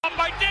Up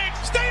by Diggs.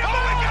 Stay up. Oh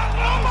my God.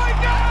 Oh my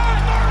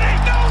God.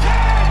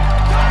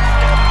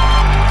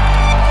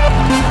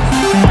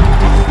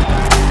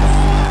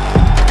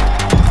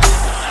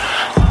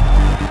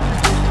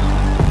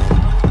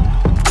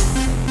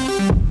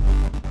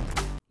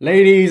 30.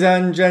 Ladies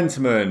and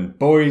gentlemen,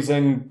 boys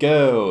and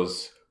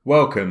girls,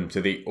 welcome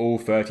to the All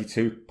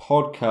 32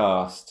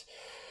 podcast.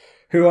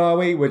 Who are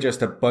we? We're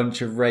just a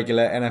bunch of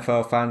regular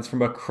NFL fans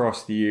from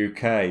across the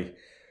UK.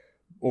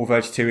 All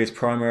 32 is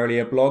primarily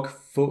a blog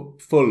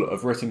full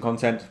of written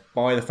content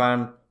by the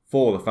fan,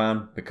 for the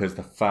fan, because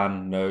the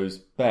fan knows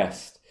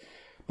best.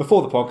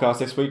 Before the podcast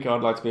this week,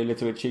 I'd like to be a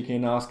little bit cheeky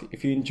and ask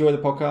if you enjoy the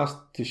podcast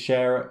to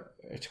share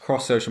it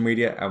across social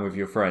media and with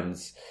your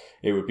friends.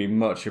 It would be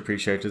much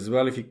appreciated as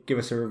well if you give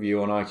us a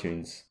review on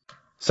iTunes.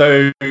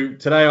 So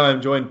today I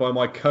am joined by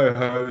my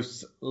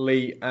co-hosts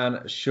Lee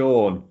and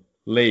Sean.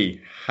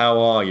 Lee, how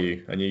are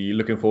you? And are you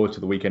looking forward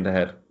to the weekend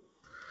ahead?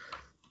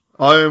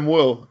 I am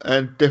well,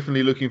 and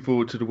definitely looking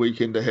forward to the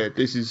weekend ahead.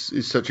 This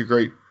is such a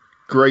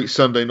great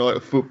Sunday night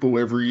of football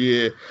every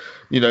year,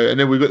 and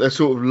then we've got that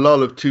sort of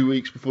lull of 2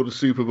 weeks before the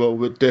Super Bowl.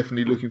 We're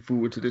definitely looking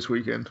forward to this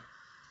weekend.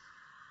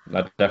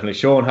 Definitely.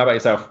 Sean, how about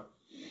yourself?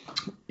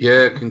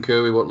 Yeah,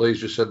 concur with what Lee's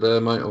just said there,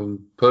 mate.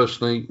 I'm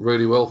personally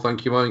really well,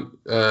 thank you, mate.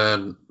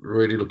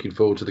 Really looking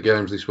forward to the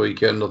games this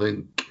weekend. I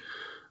think,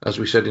 as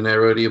we said in our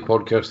earlier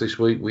podcast this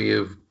week, we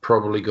have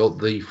probably got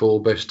the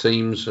four best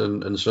teams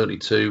and certainly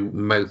two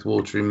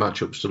mouth-watering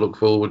matchups to look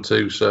forward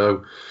to.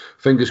 So,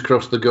 fingers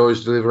crossed the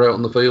guys deliver out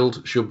on the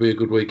field. Should be a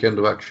good weekend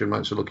of action,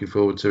 mate. So, looking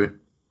forward to it.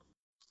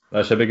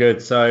 That should be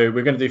good. So,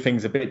 we're going to do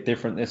things a bit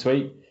different this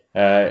week.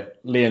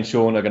 Lee and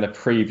Sean are going to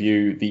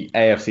preview the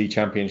AFC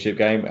Championship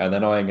game, and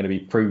then I am going to be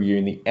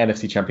previewing the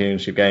NFC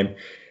Championship game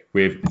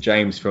with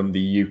James from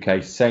the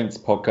UK Saints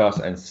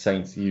podcast and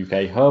Saints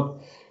UK Hub.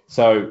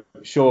 So,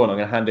 Sean, I'm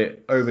going to hand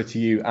it over to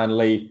you and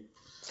Lee.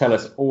 Tell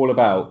us all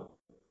about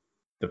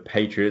the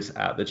Patriots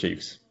at the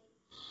Chiefs.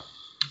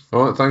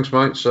 All right, thanks,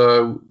 mate.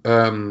 So,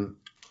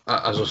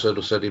 as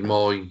I said in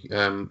my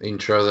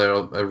intro there,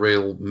 a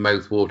real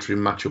mouth-watering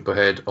matchup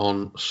ahead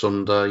on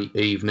Sunday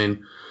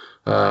evening.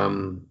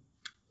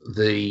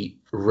 The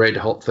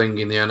red-hot thing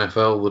in the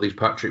NFL that is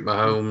Patrick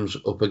Mahomes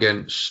up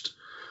against,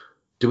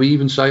 do we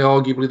even say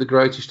arguably the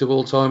greatest of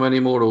all time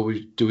anymore, or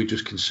do we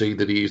just concede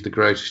that he is the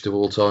greatest of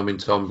all time in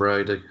Tom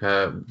Brady?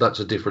 That's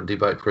a different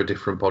debate for a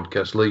different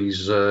podcast.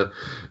 Lee's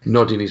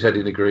nodding his head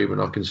in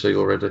agreement, I can see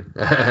already.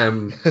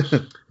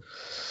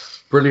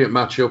 Brilliant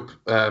matchup.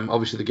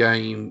 Obviously, the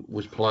game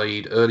was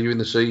played earlier in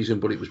the season,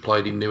 but it was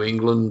played in New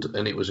England,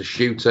 and it was a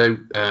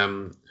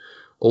shootout.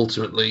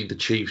 Ultimately, the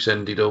Chiefs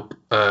ended up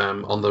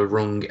on the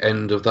wrong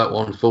end of that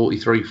one,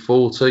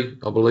 43-40,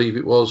 I believe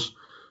it was,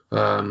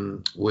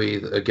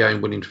 with a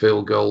game-winning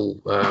field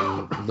goal,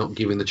 not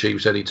giving the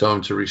Chiefs any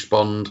time to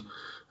respond.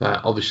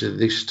 Obviously,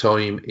 this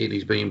time it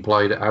is being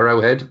played at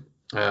Arrowhead,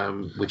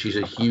 which is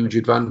a huge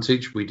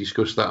advantage. We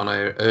discussed that on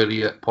our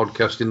earlier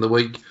podcast in the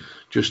week,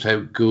 just how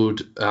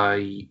good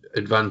a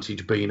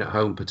advantage being at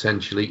home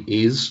potentially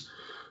is.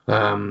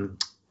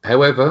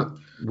 However,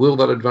 will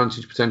that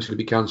advantage potentially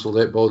be cancelled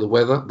out by the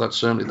weather? That's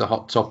certainly the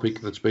hot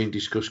topic that's been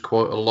discussed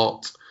quite a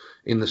lot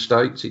in the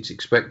States. It's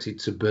expected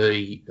to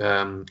be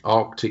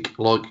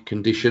Arctic-like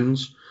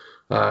conditions.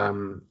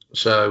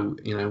 So,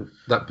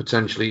 that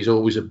potentially is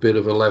always a bit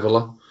of a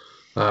leveller.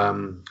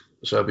 So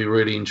it'll be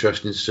really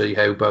interesting to see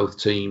how both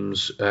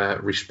teams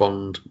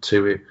respond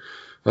to it.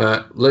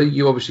 Lee,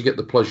 you obviously get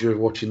the pleasure of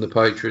watching the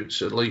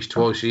Patriots at least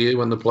twice a year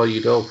when they play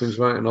your Dolphins,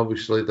 mate, and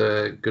obviously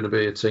they're going to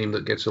be a team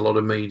that gets a lot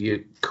of media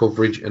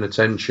coverage and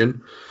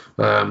attention.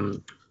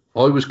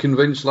 I was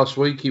convinced last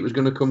week it was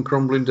going to come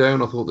crumbling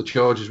down. I thought the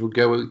Chargers would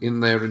go in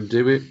there and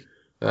do it.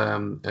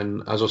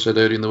 And as I said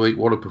earlier in the week,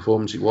 what a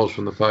performance it was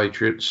from the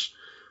Patriots.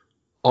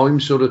 I'm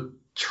sort of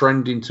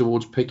trending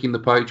towards picking the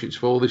Patriots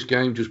for this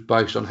game just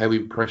based on how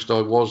impressed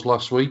I was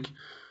last week.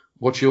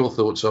 What's your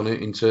thoughts on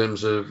it in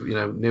terms of,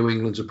 New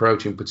England's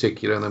approach in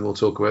particular, and then we'll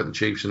talk about the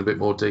Chiefs in a bit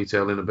more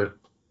detail in a bit.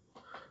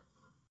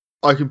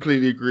 I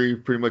completely agree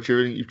with pretty much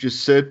everything you've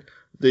just said.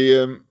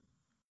 It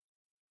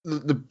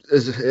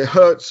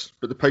hurts,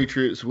 but the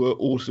Patriots were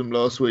awesome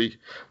last week.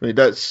 I mean,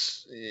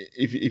 that's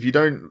if you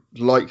don't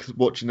like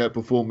watching that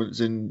performance,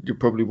 then you're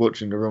probably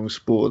watching the wrong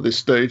sport at this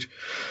stage.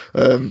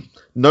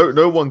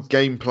 No one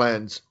game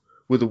plans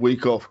with a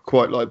week off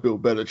quite like Bill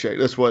Belichick.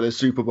 That's why their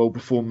Super Bowl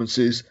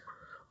performances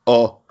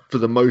are, for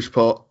the most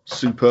part,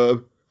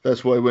 superb.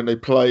 That's why when they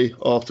play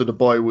after the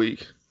bye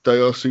week, they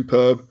are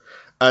superb.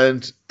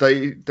 And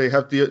they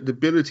have the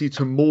ability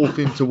to morph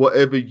into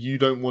whatever you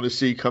don't want to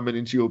see coming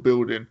into your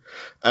building.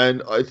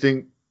 And I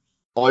think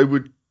I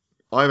am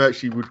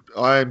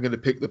going to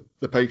pick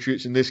the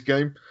Patriots in this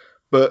game.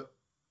 But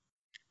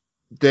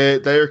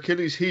their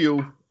Achilles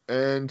heel,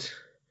 and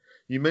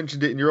you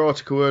mentioned it in your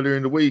article earlier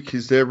in the week,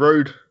 is their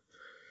road,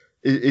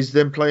 is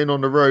them playing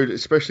on the road,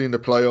 especially in the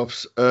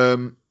playoffs.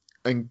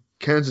 And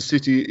Kansas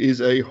City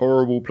is a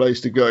horrible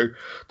place to go.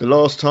 The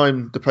last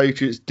time the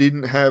Patriots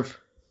didn't have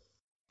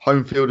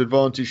home field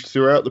advantage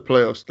throughout the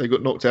playoffs. They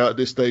got knocked out at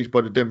this stage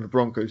by the Denver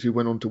Broncos, who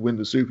went on to win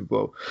the Super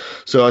Bowl.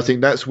 So I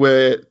think that's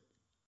where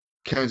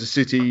Kansas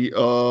City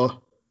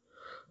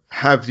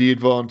have the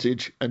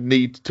advantage and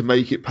need to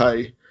make it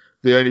pay.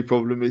 The only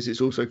problem is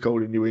it's also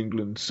cold in New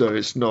England, so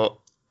it's not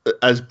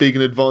as big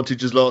an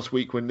advantage as last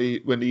week when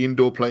the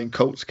indoor playing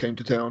Colts came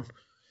to town.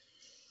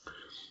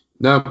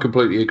 No, I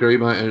completely agree,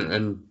 mate.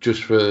 And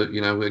just for,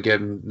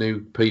 again,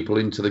 new people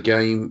into the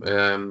game,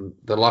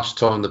 the last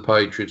time the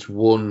Patriots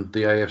won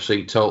the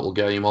AFC total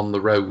game on the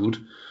road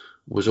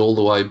was all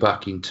the way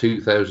back in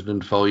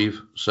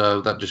 2005.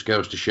 So that just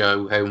goes to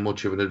show how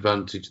much of an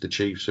advantage the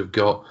Chiefs have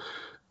got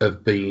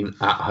of being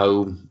at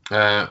home.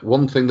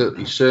 One thing that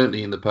is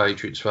certainly in the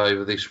Patriots'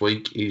 favour this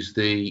week is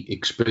the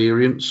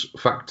experience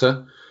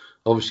factor.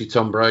 Obviously,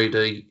 Tom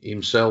Brady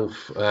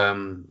himself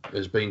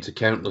has been to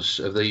countless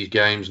of these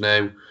games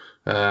now.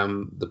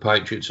 The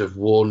Patriots have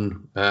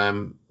won,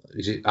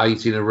 is it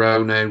 8 in a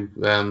row now?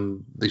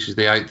 This is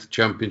the 8th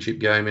championship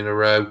game in a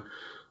row.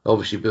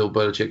 Obviously, Bill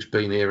Belichick's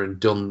been here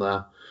and done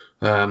that.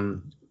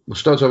 We'll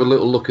start to have a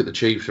little look at the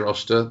Chiefs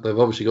roster. They've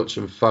obviously got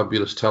some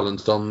fabulous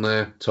talent on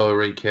there.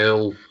 Tyreek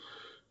Hill,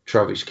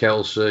 Travis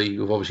Kelce.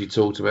 We've obviously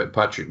talked about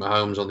Patrick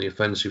Mahomes on the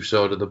offensive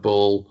side of the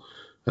ball.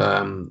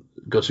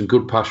 Got some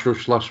good pass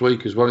rush last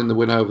week as well in the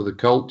win over the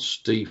Colts.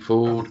 Dee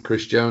Ford,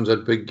 Chris Jones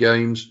had big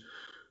games.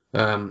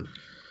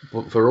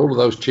 But for all of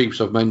those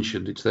Chiefs I've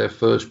mentioned, it's their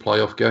first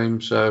playoff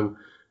game. So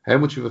how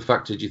much of a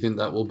factor do you think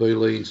that will be,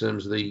 Lee, in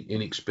terms of the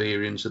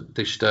inexperience at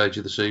this stage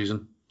of the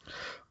season?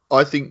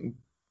 I think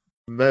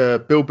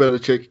Bill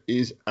Belichick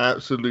is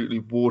absolutely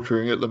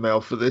watering at the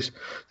mouth for this.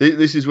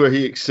 This is where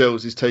he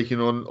excels, is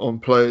taking on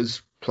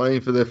players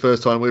playing for their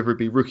first time, whether it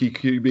be rookie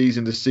QBs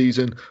in the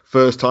season,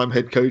 first-time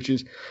head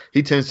coaches.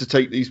 He tends to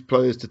take these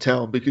players to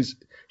town because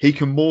he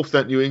can morph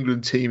that New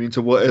England team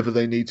into whatever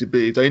they need to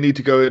be. If they need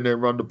to go in there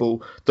and run the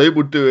ball, they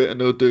will do it,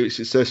 and they'll do it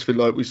successfully,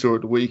 like we saw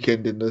at the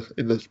weekend,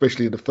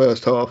 especially in the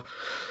first half.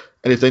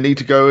 And if they need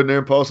to go in there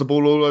and pass the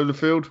ball all over the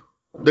field,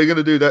 they're going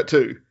to do that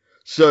too.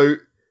 So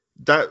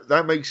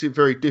that makes it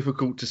very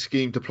difficult to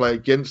scheme to play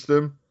against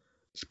them,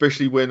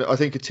 especially when I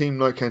think a team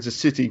like Kansas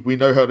City, we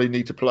know how they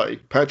need to play.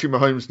 Patrick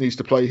Mahomes needs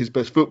to play his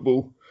best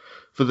football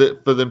for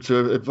them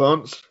to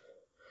advance,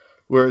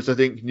 whereas I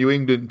think New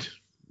England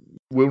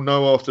will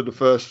know after the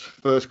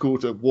first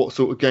quarter what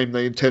sort of game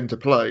they intend to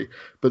play,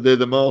 but they're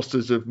the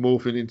masters of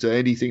morphing into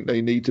anything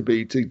they need to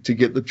be to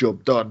get the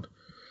job done.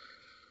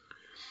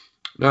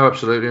 No,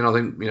 absolutely. And I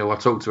think, I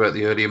talked about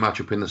the earlier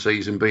matchup in the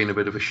season being a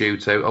bit of a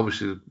shootout.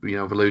 Obviously,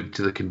 I've alluded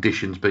to the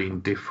conditions being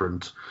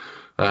different.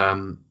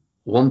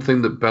 One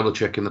thing that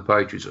Belichick and the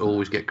Patriots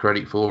always get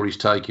credit for is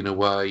taking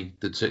away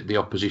the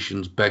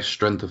opposition's best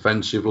strength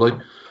offensively.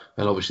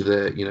 And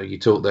obviously, you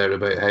talk there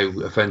about how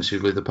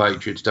offensively the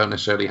Patriots don't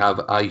necessarily have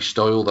a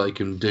style. They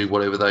can do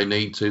whatever they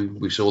need to.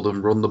 We saw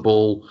them run the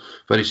ball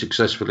very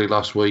successfully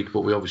last week,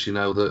 but we obviously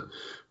know that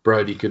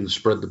Brady can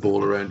spread the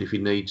ball around if he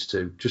needs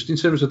to. Just in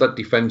terms of that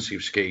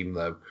defensive scheme,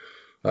 though,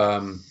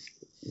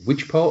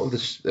 which part of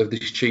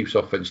this Chiefs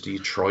offense do you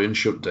try and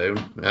shut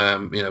down?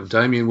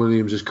 Damian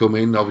Williams has come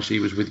in. Obviously,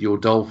 he was with your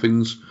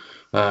Dolphins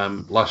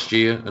last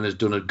year and has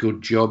done a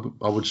good job,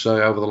 I would say,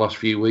 over the last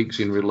few weeks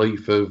in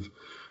relief of.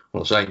 I'm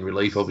not saying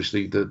relief,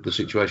 obviously, the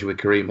situation with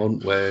Kareem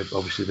Hunt, where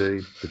obviously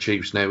the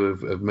Chiefs now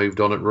have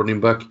moved on at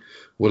running back.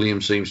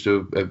 Williams seems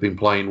to have been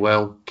playing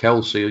well.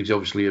 Kelce is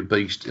obviously a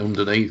beast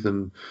underneath,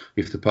 and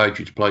if the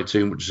Patriots play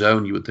too much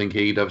zone, you would think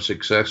he'd have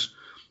success.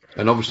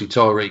 And obviously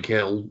Tyreek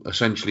Hill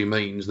essentially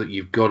means that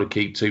you've got to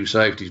keep two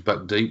safeties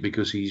back deep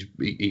because he's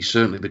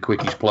certainly the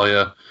quickest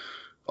player,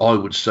 I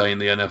would say, in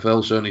the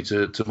NFL, certainly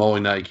to my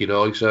naked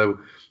eye. So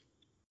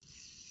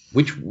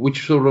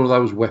Which sort of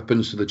those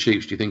weapons to the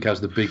Chiefs do you think has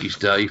the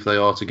biggest day if they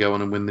are to go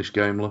on and win this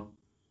game, Lee?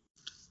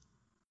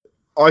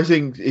 I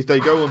think if they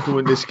go on to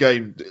win this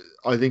game,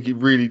 I think it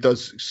really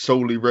does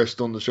solely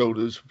rest on the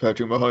shoulders of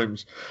Patrick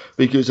Mahomes,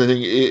 because I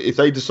think if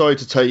they decide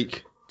to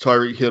take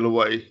Tyreek Hill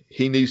away,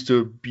 he needs to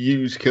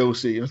abuse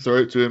Kelce and throw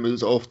it to him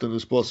as often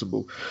as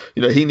possible.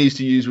 He needs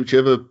to use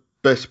whichever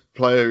best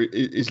player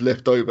is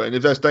left over, and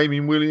if that's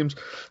Damian Williams,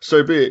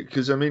 so be it,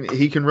 because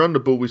he can run the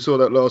ball. We saw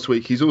that last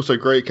week. He's also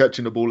great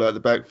catching the ball out of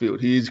the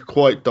backfield. He is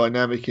quite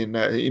dynamic in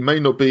that. He may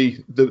not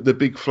be the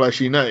big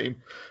flashy name,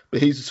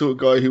 but he's the sort of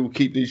guy who will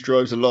keep these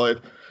drives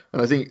alive,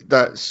 and I think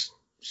that's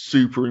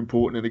super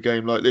important in a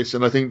game like this.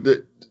 And I think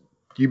that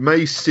you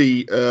may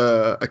see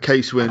a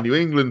case where New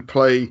England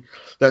play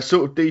that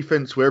sort of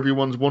defense where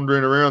everyone's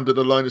wandering around at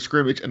the line of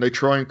scrimmage and they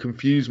try and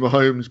confuse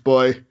Mahomes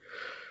by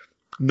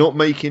not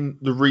making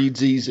the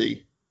reads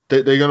easy.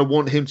 They're going to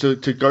want him to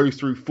go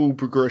through full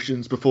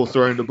progressions before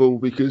throwing the ball,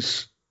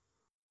 because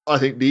I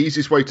think the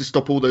easiest way to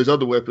stop all those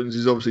other weapons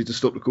is obviously to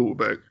stop the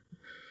quarterback.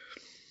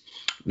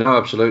 No,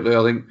 absolutely.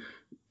 I think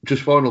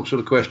just final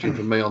sort of question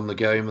from me on the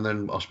game, and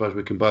then I suppose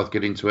we can both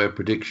get into our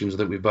predictions. I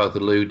think we both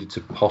alluded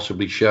to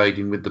possibly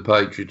shading with the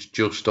Patriots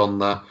just on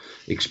that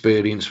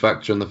experience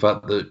factor and the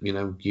fact that,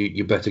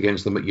 you bet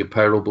against them at your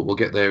peril, but we'll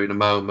get there in a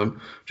moment.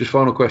 Just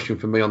final question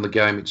from me on the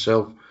game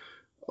itself.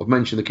 I've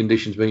mentioned the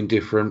conditions being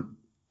different.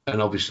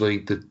 And obviously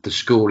the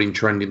scoring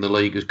trend in the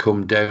league has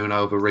come down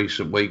over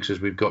recent weeks as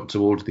we've got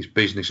towards this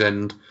business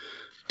end.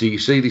 Do you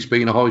see this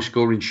being a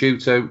high-scoring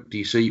shootout? Do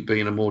you see it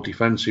being a more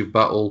defensive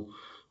battle?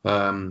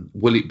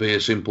 Will it be a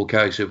simple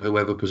case of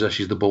whoever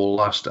possesses the ball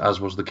last, as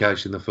was the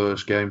case in the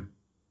first game?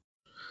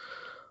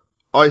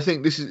 I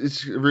think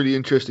it's a really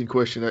interesting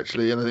question,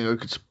 actually, and I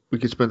think we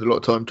could spend a lot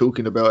of time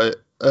talking about it.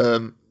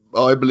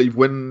 I believe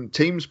when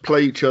teams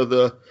play each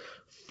other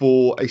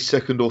for a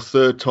second or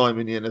third time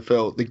in the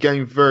NFL, the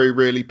game very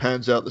rarely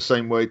pans out the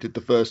same way it did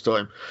the first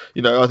time.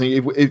 I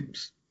think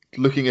if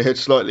looking ahead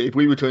slightly, if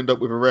we were to end up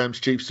with a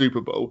Rams-Chiefs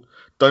Super Bowl,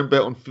 don't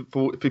bet on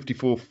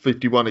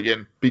 54-51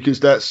 again, because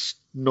that's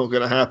not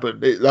going to happen.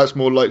 That's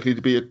more likely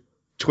to be a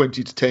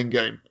 20-10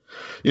 game.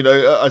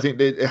 I think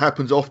that it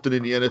happens often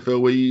in the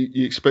NFL where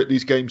you expect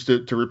these games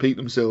to repeat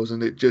themselves,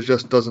 and it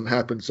just doesn't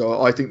happen. So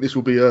I think this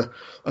will be a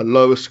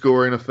lower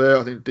scoring affair.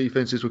 I think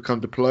defenses will come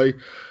to play,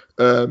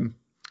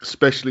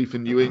 especially for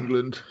New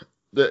England.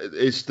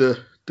 It's the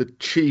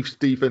Chiefs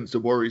defense that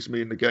worries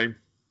me in the game.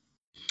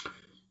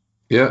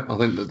 Yeah, I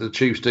think that the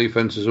Chiefs'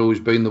 defence has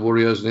always been the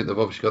worry, hasn't it? They've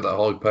obviously got that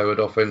high-powered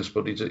offence,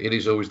 but it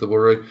is always the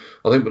worry.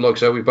 I think, like I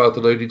say, we both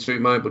alluded to it,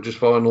 mate, but just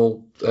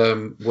final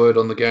word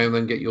on the game,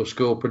 then get your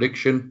score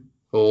prediction.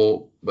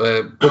 Or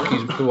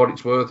bookies, for what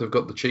it's worth, have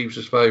got the Chiefs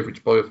as favourites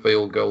by a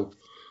field goal.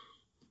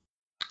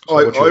 So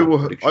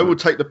I will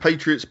take the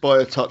Patriots by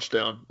a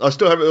touchdown. I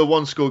still have it a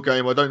one-score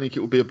game. I don't think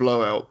it will be a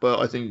blowout, but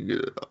I think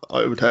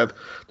I would have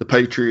the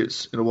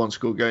Patriots in a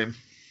one-score game.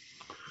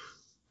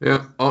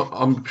 Yeah,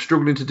 I'm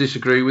struggling to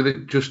disagree with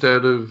it. Just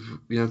out of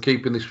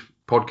keeping this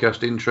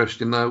podcast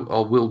interesting, though, I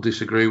will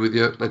disagree with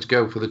you. Let's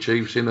go for the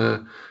Chiefs in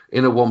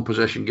a one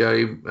possession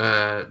game,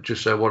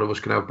 just so one of us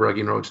can have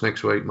bragging rights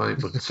next week, mate.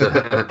 But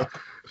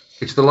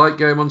it's the late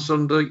game on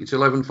Sunday. It's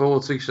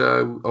 11:40,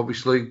 so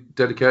obviously,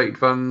 dedicated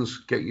fans,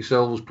 get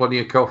yourselves plenty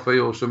of coffee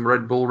or some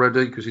Red Bull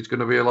ready, because it's going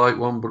to be a late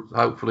one. But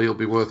hopefully, it'll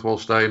be worthwhile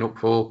staying up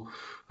for.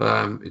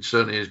 It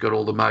certainly has got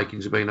all the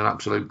makings of being an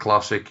absolute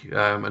classic,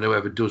 and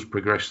whoever does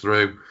progress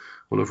through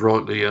will have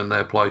rightly earned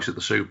their place at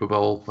the Super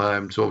Bowl to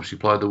obviously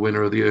play the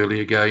winner of the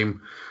earlier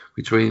game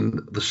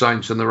between the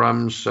Saints and the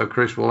Rams. So,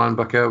 Chris, we'll hand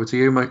back over to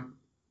you, mate.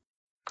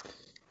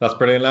 That's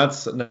brilliant,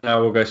 lads.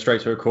 Now we'll go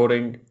straight to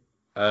recording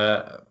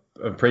a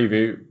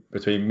preview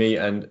between me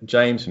and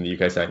James from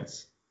the UK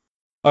Saints.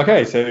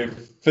 Okay, so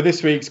for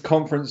this week's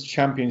Conference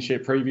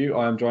Championship preview,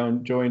 I am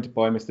joined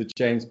by Mr.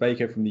 James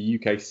Baker from the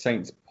UK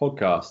Saints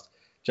podcast.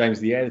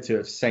 James, the editor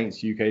of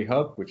Saints UK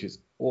Hub, which is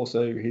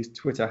also his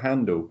Twitter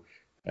handle.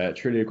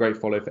 Truly a great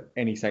follow for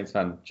any Saints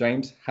fan.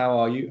 James, how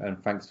are you?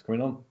 And thanks for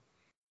coming on.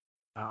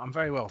 I'm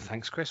very well,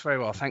 thanks, Chris. Very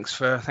well. Thanks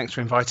for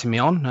inviting me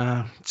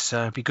on. It's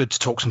be good to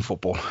talk some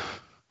football.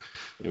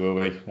 It will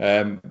be.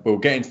 We'll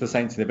get into the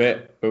Saints in a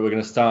bit, but we're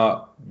going to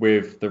start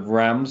with the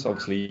Rams.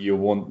 Obviously, you'll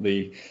want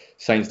the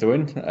Saints to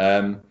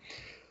win.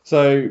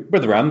 So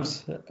with the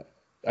Rams,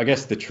 I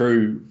guess the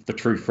true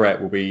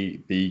threat will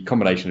be the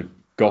combination of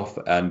Goff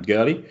and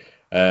Gurley.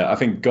 I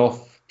think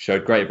Goff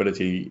showed great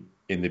ability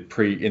in the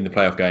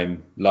playoff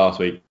game last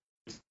week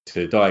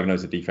to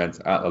diagnose the defense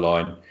at the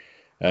line.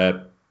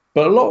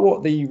 But a lot of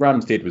what the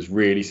Rams did was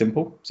really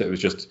simple. So it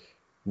was just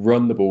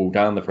run the ball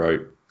down the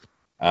throat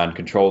and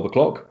control the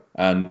clock.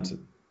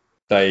 And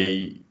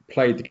they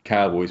played the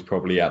Cowboys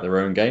probably at their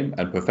own game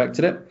and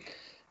perfected it.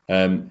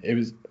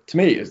 To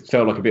me, it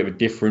felt like a bit of a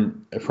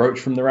different approach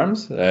from the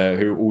Rams,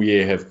 who all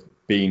year have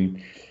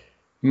been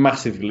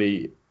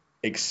massively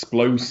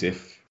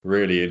explosive,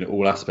 really, in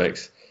all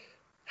aspects.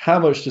 How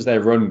much does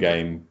their run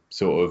game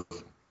sort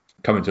of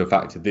come into a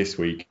factor this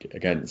week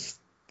against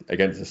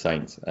the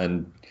Saints?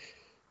 And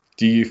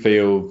do you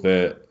feel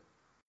that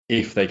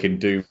if they can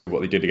do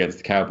what they did against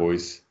the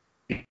Cowboys,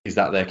 is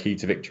that their key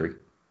to victory?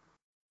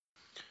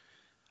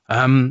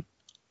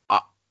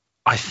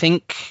 I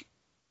think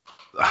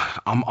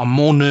I'm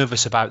more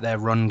nervous about their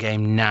run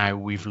game now.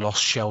 We've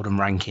lost Sheldon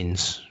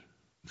Rankins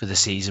for the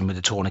season with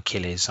a torn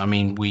Achilles. I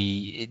mean,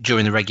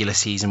 during the regular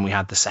season, we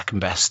had the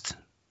second best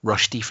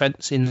rush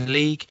defense in the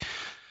league.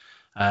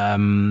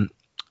 And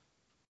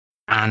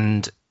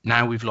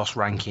now we've lost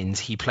Rankins.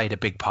 He played a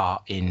big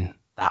part in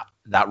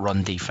that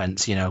run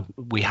defense.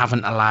 We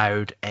haven't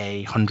allowed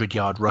a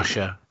 100-yard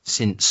rusher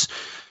since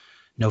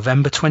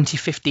November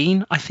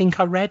 2015, I think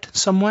I read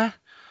somewhere.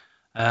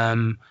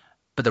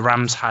 But the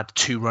Rams had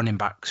two running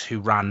backs who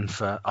ran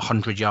for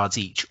 100 yards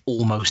each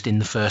almost in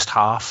the first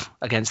half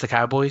against the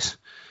Cowboys.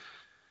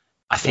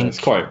 I think it's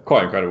quite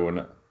incredible, isn't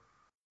it?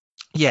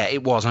 Yeah,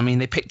 it was. I mean,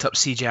 they picked up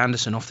CJ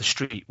Anderson off the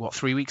street,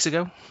 3 weeks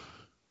ago?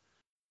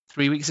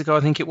 3 weeks ago,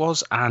 I think it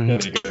was.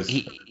 And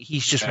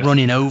he's just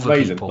running over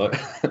amazing, people.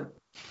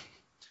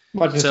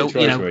 Imagine a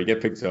situation where you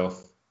get picked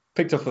off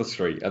the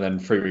street, and then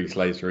 3 weeks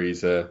later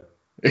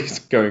he's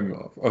going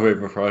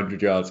over for 100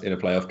 yards in a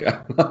playoff game.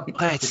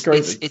 It's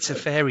crazy. It's a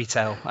fairy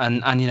tale.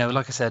 And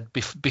like I said,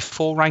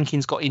 before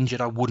Rankins got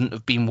injured, I wouldn't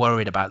have been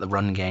worried about the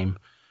run game.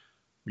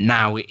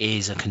 Now it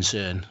is a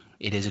concern.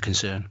 It is a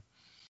concern.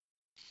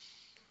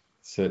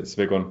 So it's a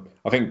big one.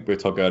 I think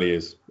with Todd Gurley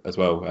is as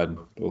well, and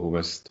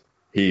almost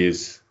he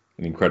is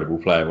an incredible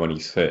player when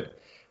he's fit.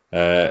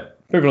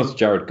 Moving on to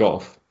Jared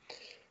Goff.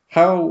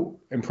 How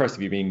impressed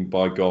have you been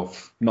by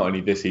Goff, not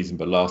only this season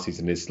but last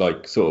season? Is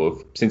like sort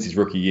of since his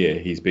rookie year,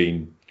 he's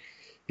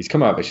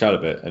come out of his shell a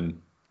bit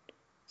and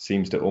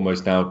seems to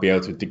almost now be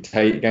able to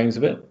dictate games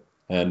a bit.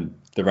 And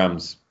the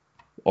Rams'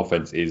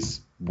 offense is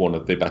one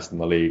of the best in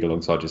the league,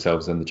 alongside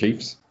yourselves and the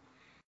Chiefs.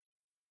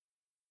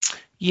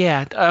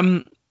 Yeah,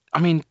 I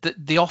mean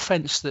the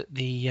offense that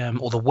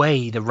or the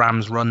way the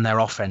Rams run their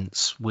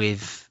offense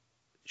with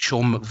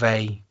Sean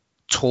McVay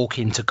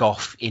talking to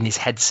Goff in his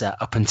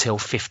headset up until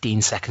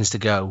 15 seconds to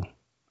go,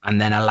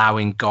 and then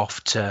allowing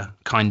Goff to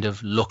kind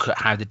of look at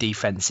how the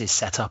defense is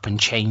set up and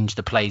change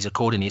the plays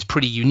accordingly is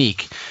pretty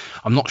unique.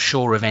 I'm not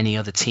sure of any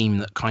other team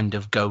that kind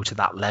of go to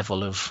that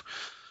level of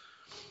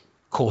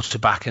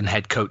quarterback and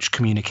head coach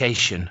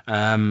communication.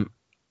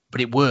 But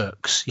it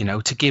works,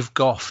 to give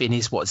Goff in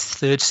his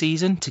third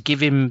season, to give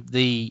him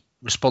the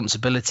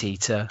responsibility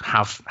to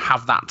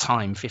have that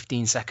time,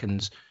 15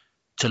 seconds,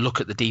 to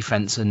look at the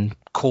defense and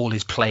call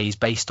his plays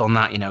based on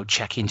that,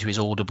 check into his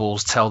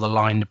audibles, tell the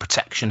line, the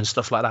protection and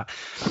stuff like that.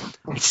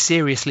 It's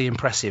seriously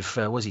impressive.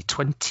 Was he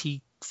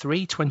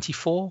 23,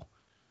 24?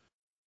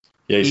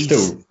 Yeah,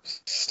 he's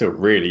still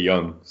really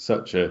young.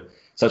 Such a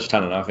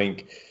talent. I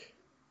think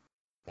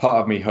part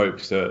of me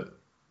hopes that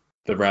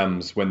the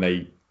Rams, when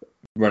they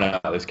run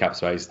out of this cap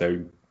space,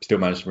 they still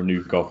manage to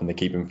renew Goff and they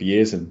keep him for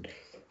years and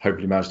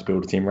hopefully manage to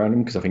build a team around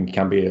him, because I think he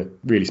can be a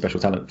really special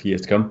talent for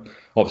years to come.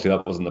 Obviously,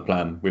 that wasn't the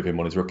plan with him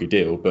on his rookie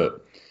deal,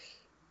 but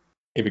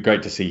it'd be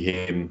great to see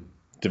him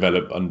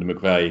develop under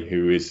McVay,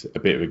 who is a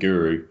bit of a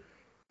guru,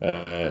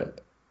 and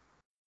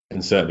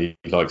certainly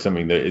like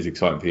something that is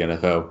exciting for the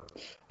NFL.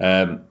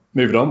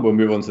 Moving on, we'll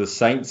move on to the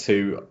Saints,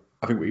 who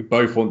I think we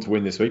both want to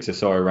win this week. So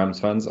sorry, Rams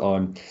fans.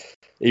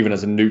 Even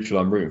as a neutral,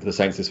 I'm rooting for the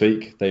Saints this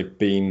week. They've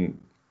been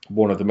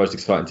one of the most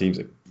exciting teams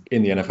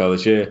in the NFL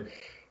this year,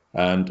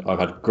 and I've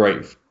had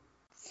great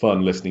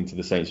fun listening to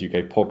the Saints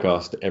UK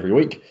podcast every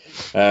week.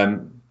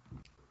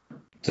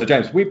 So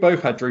James, we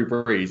both had Drew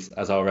Brees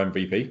as our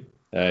MVP.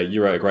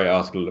 You wrote a great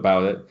article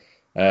about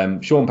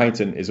it. Sean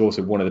Payton is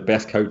also one of the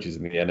best coaches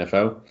in the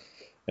NFL.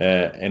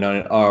 In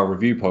our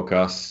review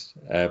podcast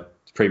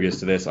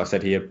previous to this, I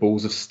said he had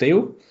balls of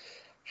steel.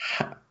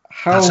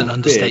 That's an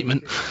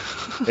understatement.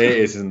 It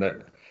is, isn't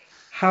it?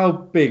 How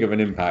big of an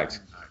impact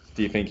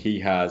do you think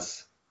he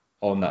has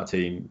on that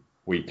team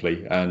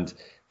weekly? And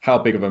how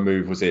big of a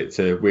move was it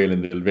to wheel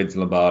in the Vince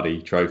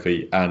Lombardi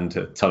trophy and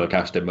to tell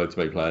cash to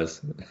motivate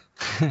players?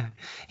 I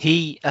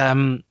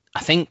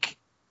think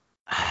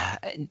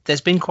there's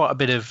been quite a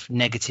bit of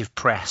negative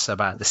press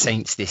about the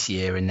Saints this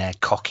year and their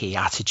cocky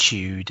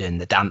attitude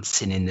and the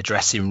dancing in the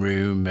dressing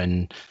room,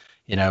 and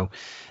it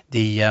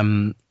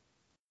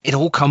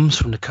all comes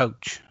from the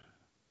coach.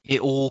 It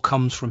all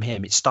comes from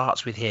him. It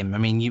starts with him. I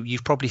mean,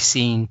 you've probably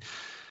seen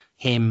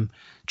him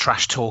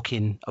trash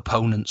talking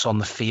opponents on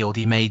the field.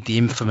 He made the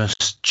infamous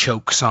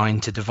choke sign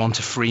to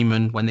Devonta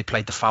Freeman when they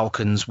played the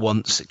Falcons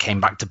once. It came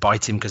back to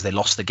bite him because they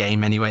lost the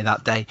game anyway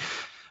that day.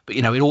 But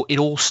it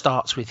all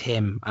starts with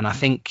him, and I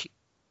think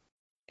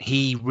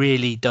he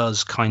really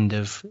does kind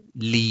of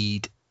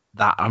lead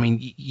that. I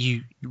mean,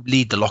 you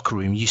lead the locker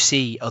room. You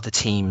see other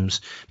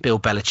teams. Bill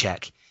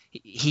Belichick,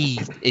 he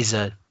is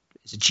a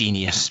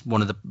genius.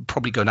 One of the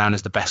probably go down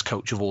as the best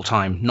coach of all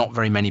time. Not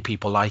very many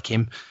people like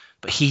him,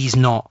 but he's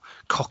not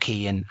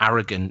cocky and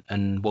arrogant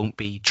and won't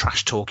be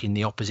trash talking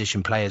the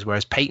opposition players.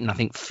 Whereas Peyton, I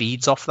think,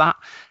 feeds off that,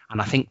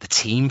 and I think the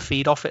team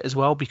feed off it as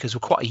well, because we're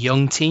quite a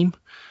young team.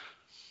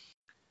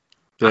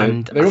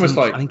 And they almost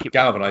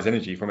galvanize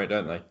energy from it,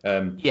 don't they?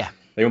 Yeah.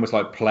 They almost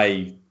like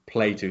play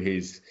to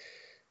his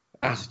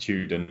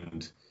attitude,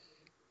 and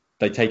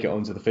they take it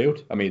onto the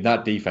field. I mean,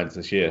 that defense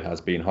this year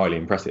has been highly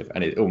impressive,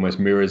 and it almost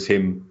mirrors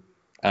him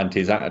and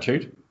his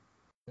attitude.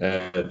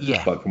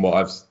 Like from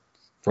what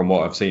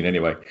I've seen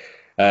anyway.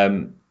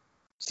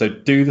 So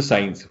do the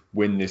Saints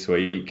win this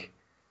week?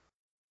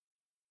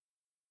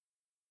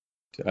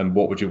 And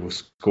what would your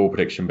score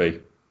prediction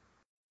be?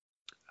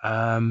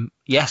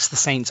 Yes, the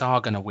Saints are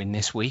going to win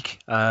this week.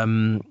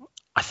 I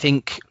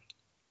think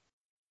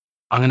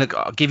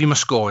I'll give you my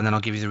score, and then I'll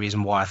give you the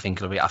reason why I think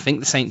it'll be. I think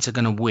the Saints are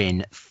going to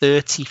win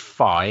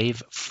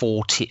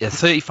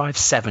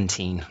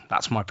 35-17.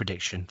 That's my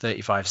prediction.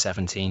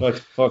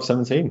 35-17.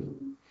 35-17.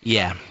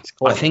 Yeah,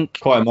 I think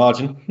quite a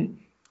margin.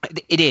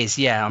 It is,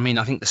 yeah. I mean,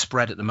 I think the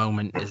spread at the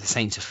moment is the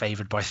Saints are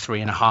favoured by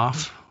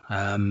 3.5.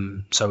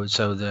 So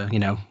the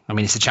I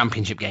mean, it's a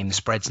championship game. The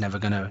spread's never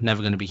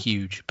gonna be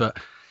huge, but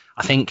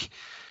I think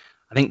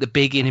the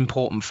big and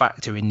important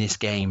factor in this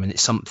game, and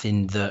it's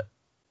something that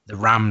the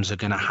Rams are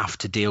going to have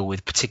to deal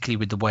with, particularly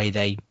with the way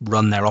they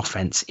run their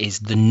offense, is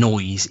the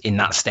noise in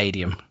that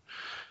stadium.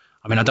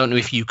 I mean, I don't know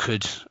if you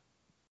could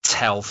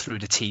tell through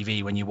the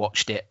TV when you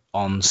watched it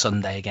on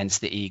Sunday against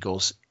the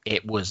Eagles.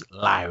 It was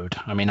loud.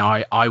 I mean,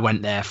 I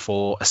went there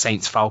for a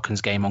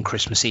Saints-Falcons game on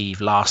Christmas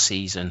Eve last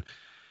season,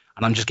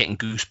 and I'm just getting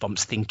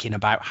goosebumps thinking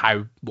about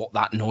what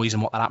that noise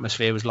and what that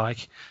atmosphere was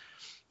like.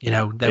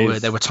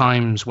 There were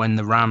times when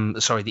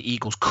the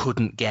Eagles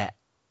couldn't get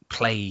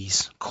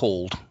plays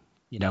called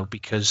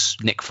because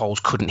Nick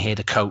Foles couldn't hear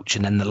the coach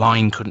and then the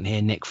line couldn't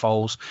hear Nick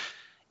Foles.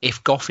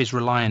 If Goff is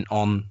reliant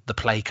on the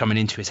play coming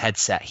into his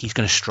headset, he's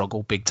going to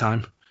struggle big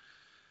time.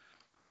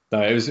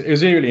 No, it was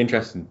really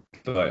interesting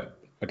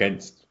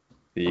against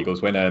the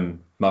Eagles when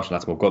Marshall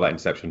Lattimore got that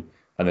interception,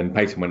 and then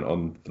Peyton went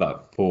on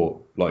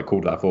for that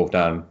called that fourth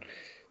down.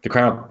 The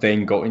crowd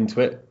then got into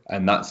it,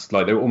 and that's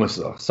they were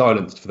almost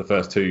silenced for the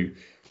first two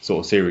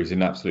sort of series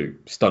in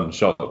absolute stunned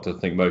shock. I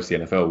think most of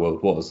the NFL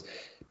world was.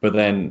 But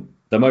then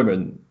the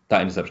moment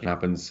that interception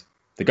happens,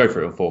 they go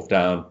for it on fourth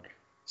down.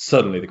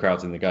 Suddenly the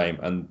crowd's in the game,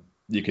 and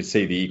you could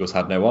see the Eagles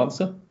had no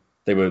answer.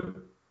 They were,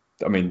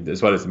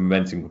 as well as the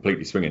momentum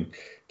completely swinging,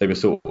 they were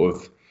sort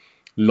of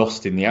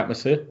lost in the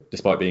atmosphere,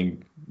 despite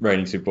being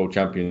reigning Super Bowl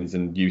champions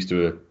and used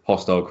to a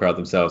hostile crowd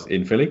themselves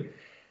in Philly.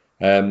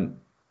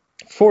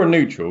 For a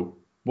neutral,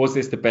 was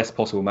this the best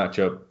possible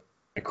matchup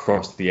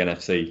across the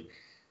NFC?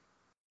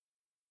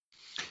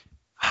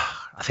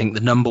 I think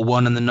the number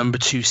 1 and the number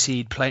 2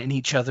 seed playing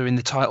each other in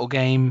the title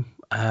game.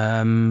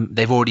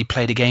 They've already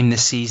played a game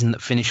this season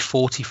that finished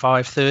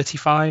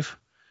 45-35.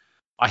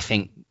 I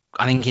think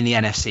in the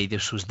NFC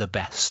this was the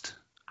best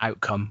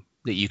outcome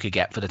that you could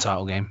get for the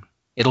title game.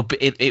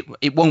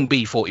 It won't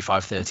be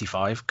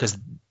 45-35 because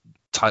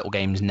title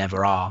games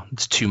never are.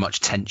 There's too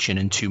much tension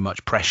and too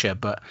much pressure.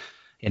 But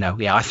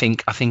I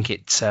think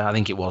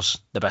it was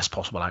the best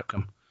possible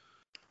outcome.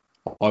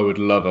 I would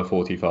love a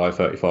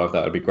 45-35.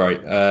 That would be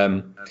great.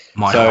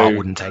 My heart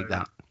wouldn't take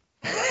that.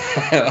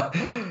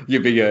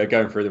 You'd be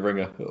going through the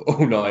ringer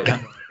all night.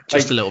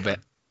 Just a little bit.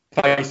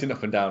 Facing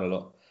up and down a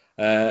lot.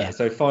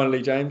 So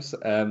finally, James,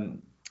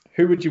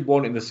 who would you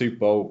want in the Super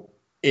Bowl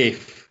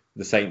if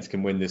the Saints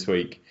can win this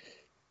week?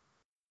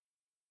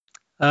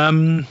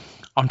 I'm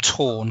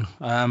torn.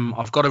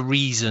 I've got a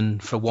reason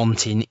for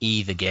wanting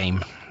either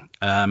game.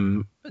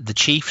 The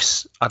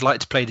Chiefs, I'd like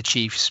to play the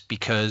Chiefs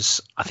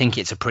because I think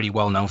it's a pretty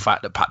well-known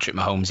fact that Patrick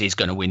Mahomes is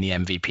going to win the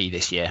MVP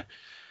this year.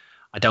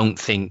 I don't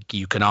think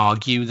you can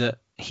argue that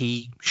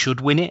he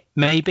should win it,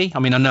 maybe. I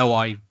know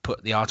I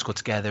put the article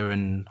together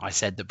and I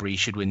said that Breeze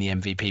should win the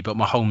MVP, but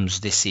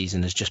Mahomes this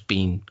season has just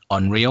been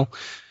unreal.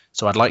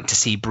 So I'd like to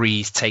see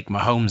Breeze take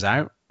Mahomes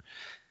out.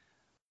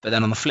 But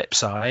then on the flip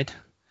side,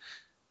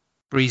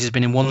 Breeze has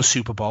been in one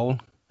Super Bowl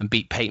and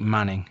beat Peyton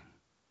Manning.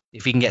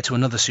 If he can get to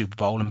another Super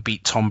Bowl and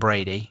beat Tom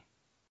Brady,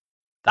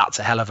 that's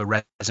a hell of a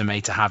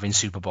resume to have in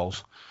Super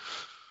Bowls.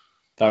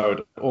 That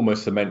would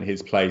almost cement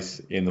his place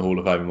in the Hall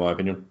of Fame, in my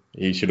opinion.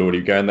 He should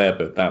already go in there,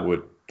 but that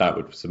would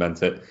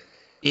cement it.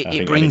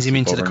 It brings him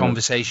into the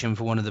conversation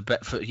for one of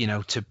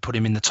the to put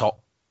him in the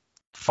top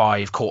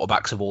 5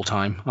 quarterbacks of all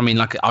time.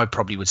 I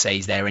probably would say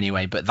he's there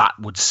anyway, but that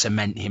would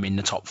cement him in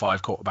the top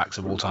 5 quarterbacks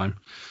of all time.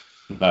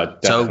 No,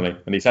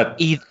 definitely. And he's had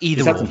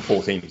some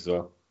 14s as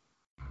well.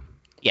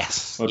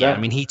 Yes. Okay.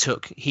 Yeah.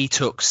 He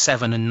took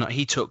 7 and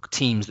he took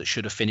teams that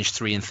should have finished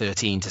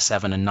 3-13 to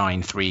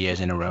 7-9 3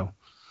 years in a row.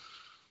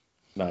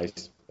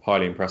 Nice.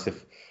 Highly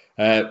impressive.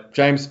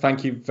 James,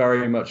 thank you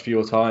very much for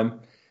your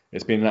time.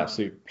 It's been an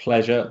absolute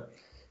pleasure.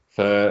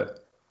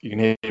 You can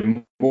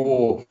hear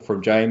more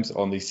from James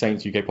on the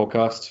Saints UK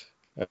podcast,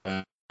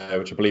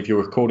 which I believe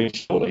you're recording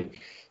shortly.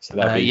 So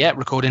that'll be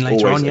recording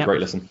later on. A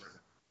great listen.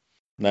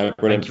 No,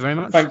 brilliant. Thank you very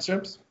much. Thanks,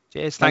 James.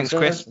 Cheers. Thanks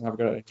Chris. Have a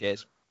good day.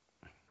 Cheers.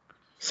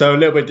 So a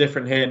little bit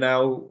different here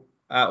now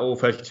at All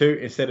 32.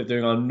 Instead of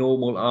doing our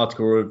normal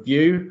article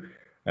review,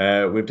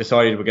 we've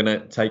decided we're going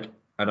to take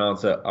and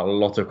answer a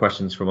lot of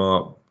questions from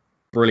our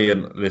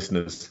brilliant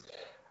listeners.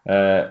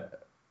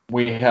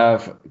 We've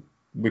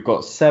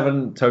got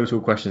 7 total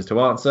questions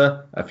to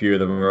answer. A few of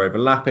them are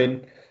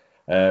overlapping.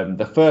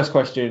 The first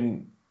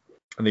question,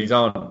 and these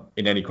aren't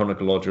in any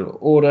chronological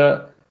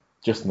order,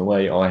 just in the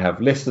way I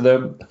have listed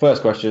them. The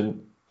first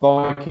question,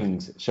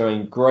 Vikings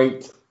showing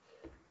great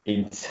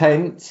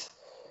intent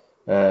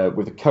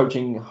with the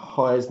coaching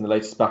hires and the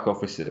latest back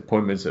office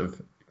appointments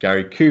of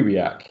Gary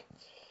Kubiak.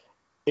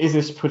 Is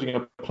this putting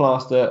a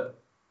plaster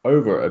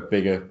over a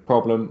bigger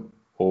problem,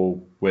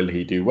 or will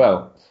he do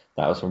well?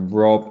 That was from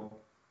Rob,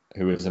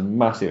 who is a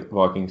massive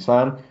Vikings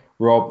fan.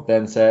 Rob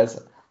then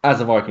says,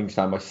 as a Vikings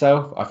fan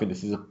myself, I think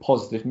this is a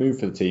positive move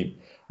for the team.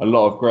 A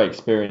lot of great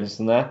experience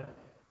in there.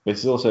 This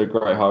is also a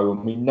great hire. Will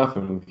mean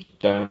nothing if you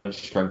don't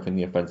strengthen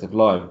the offensive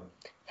line,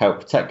 help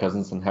protect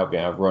Cousins and help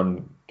get our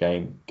run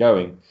game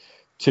going.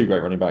 2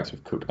 great running backs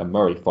with Cook and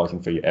Murray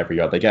fighting for you every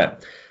yard they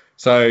get.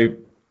 So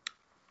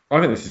I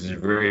think this is a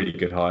really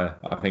good hire.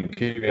 I think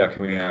Kubiak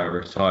coming out of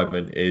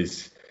retirement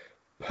is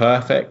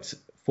perfect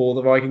for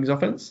the Vikings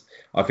offense.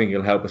 I think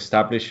it'll help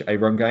establish a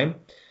run game.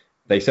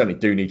 They certainly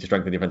do need to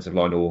strengthen the offensive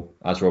line, or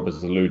as Rob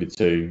has alluded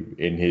to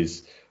in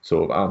his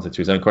sort of answer to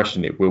his own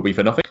question, it will be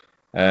for nothing.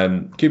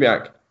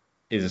 Kubiak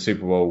is a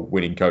Super Bowl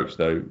winning coach,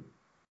 though.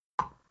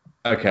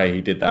 Okay,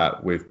 he did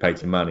that with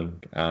Peyton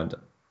Manning and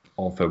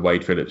for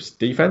Wade Phillips'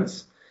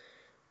 defense,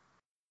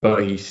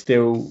 but he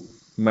still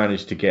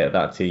managed to get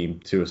that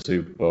team to a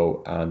Super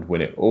Bowl and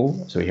win it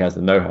all. So he has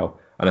the know-how,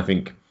 and I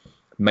think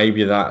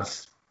maybe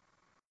that's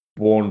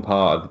one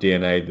part of the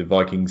DNA the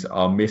Vikings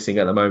are missing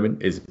at the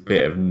moment, is a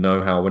bit of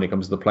know-how when it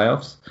comes to the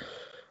playoffs.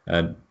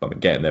 And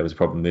getting there was a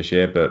problem this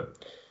year, but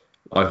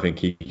I think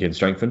he can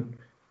strengthen.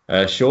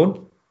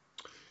 Sean,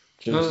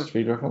 just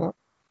feedback on that.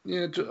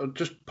 Yeah,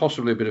 just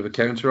possibly a bit of a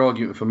counter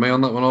argument for me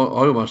on that one. I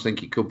almost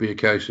think it could be a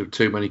case of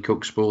too many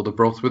cooks spoil the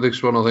broth with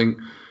this one. I think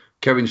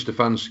Kevin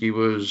Stefanski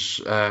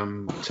was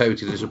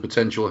touted as a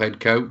potential head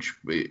coach.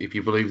 If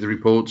you believe the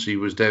reports, he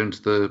was down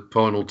to the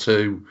final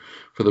two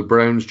for the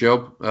Browns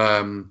job.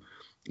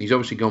 He's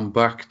obviously gone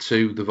back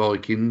to the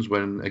Vikings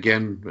when,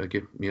 again,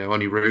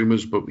 only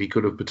rumours, but he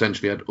could have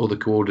potentially had other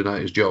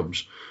coordinators'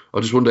 jobs. I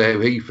just wonder how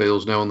he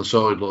feels now on the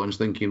sidelines,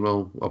 thinking,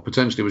 well, I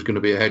potentially was going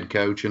to be a head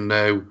coach, and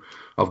now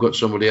I've got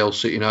somebody else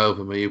sitting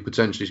over me who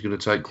potentially is going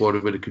to take quite a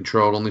bit of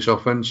control on this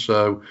offence.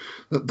 So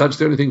that's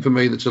the only thing for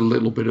me that's a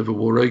little bit of a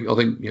worry. I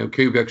think,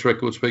 Kubiak's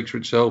record speaks for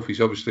itself. He's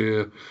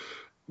obviously,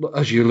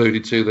 as you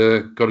alluded to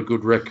there, got a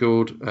good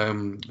record.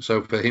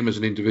 So for him as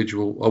an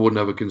individual, I wouldn't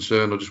have a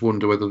concern. I just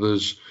wonder whether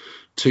there's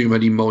too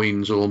many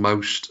minds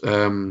almost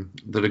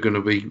that are going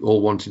to be all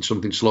wanting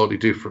something slightly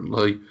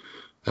differently.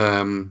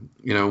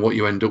 What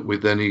you end up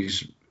with then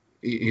is,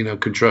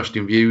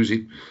 contrasting views.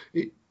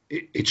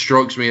 It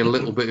strikes me a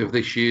little bit of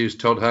this year's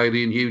Todd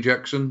Haley and Hugh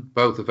Jackson,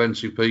 both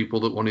offensive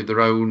people that wanted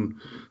their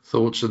own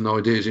thoughts and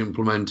ideas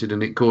implemented,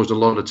 and it caused a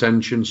lot of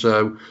tension.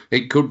 So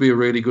it could be a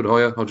really good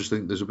hire. I just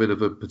think there's a bit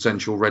of a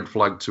potential red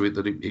flag to it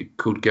that it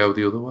could go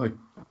the other way.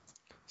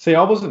 See,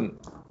 I wasn't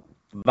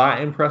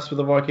that impressed with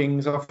the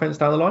Vikings offense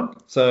down the line.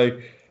 So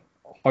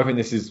I think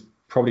this is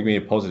probably going to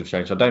be a positive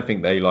change. I don't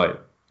think they I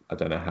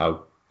don't know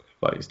how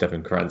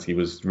Stefan Kransky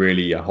was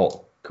really a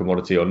hot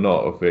commodity or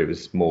not, or if it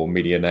was more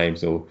media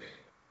names or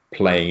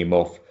playing him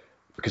off,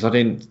 because I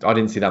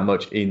didn't see that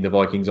much in the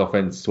Vikings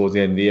offense towards the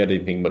end of the year. I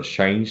didn't think much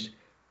changed.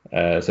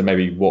 So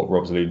maybe what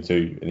Rob's alluding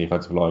to in the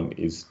offensive line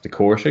is the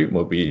core issue.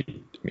 It'd be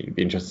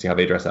interesting to see how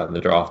they address that in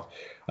the draft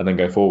and then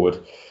go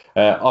forward.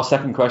 Our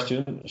second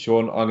question,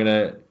 Sean, I'm going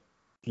to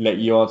let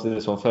you answer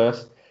this one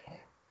first.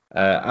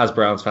 As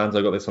Browns fans,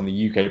 I got this on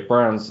the UK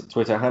Browns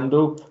Twitter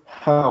handle.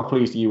 How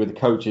pleased are you with the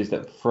coaches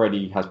that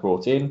Freddie has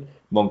brought in?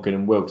 Monken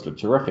and Wilkes look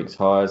terrific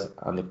hires,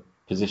 and the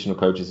positional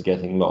coaches are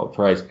getting a lot of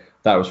praise.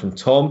 That was from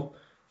Tom.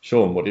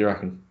 Sean, what do you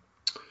reckon?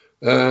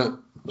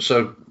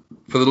 So,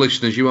 for the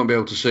listeners, you won't be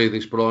able to see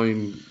this, but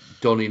I'm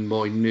donning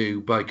my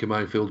new Baker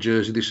Mayfield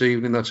jersey this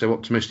evening. That's how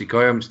optimistic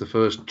I am. It's the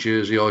first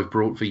jersey I've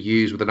brought for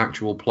years with an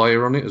actual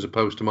player on it, as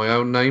opposed to my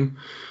own name.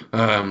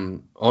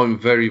 I'm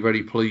very,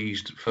 very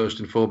pleased, first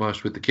and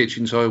foremost, with the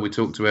kitchen hire. We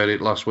talked about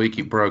it last week.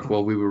 It broke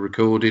while we were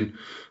recording.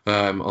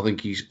 I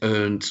think he's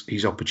earned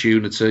his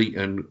opportunity,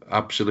 and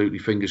absolutely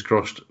fingers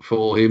crossed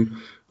for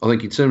him. I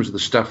think in terms of the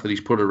staff that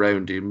he's put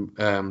around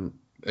him,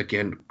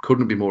 again,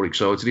 couldn't be more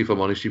excited, if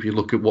I'm honest. If you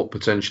look at what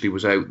potentially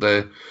was out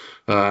there,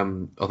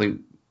 I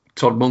think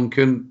Todd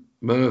Monken,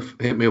 Murph,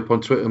 hit me up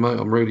on Twitter, mate.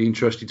 I'm really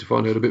interested to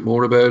find out a bit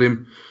more about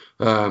him.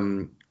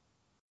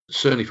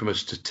 Certainly from a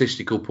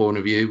statistical point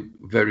of view,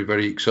 very,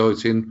 very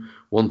exciting.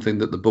 One thing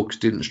that the Bucs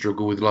didn't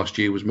struggle with last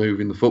year was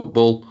moving the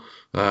football.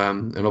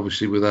 And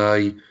obviously with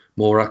a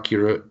more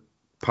accurate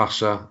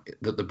passer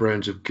that the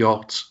Browns have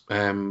got,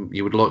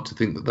 you would like to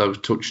think that those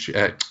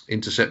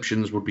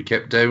interceptions would be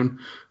kept down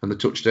and the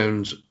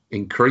touchdowns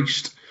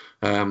increased.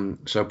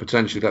 So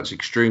potentially that's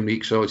extremely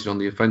exciting on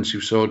the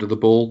offensive side of the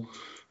ball.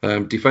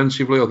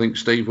 Defensively, I think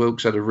Steve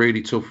Wilkes had a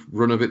really tough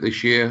run of it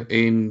this year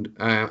in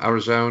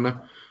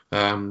Arizona.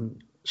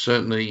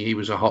 Certainly he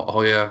was a hot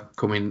hire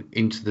coming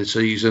into the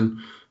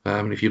season.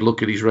 If you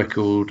look at his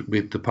record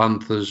with the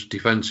Panthers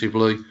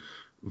defensively,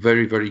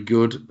 very, very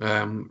good.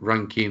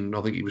 Ranking,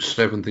 I think he was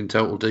 7th in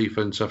total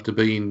defense after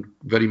being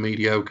very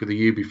mediocre the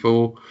year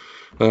before.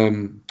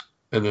 And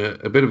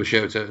a bit of a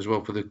shout out as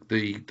well for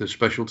the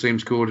special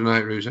teams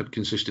coordinator, who's had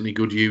consistently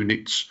good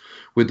units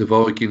with the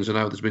Vikings. I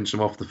know there's been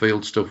some off the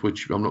field stuff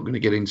which I'm not going to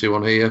get into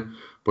on here,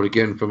 but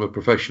again, from a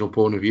professional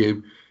point of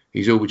view,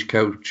 he's always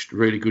coached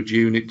really good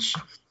units.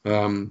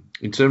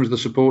 In terms of the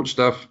support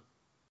staff,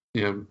 I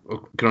can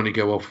only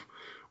go off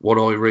what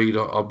I read.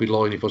 I'd be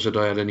lying if I said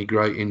I had any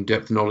great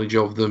in-depth knowledge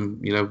of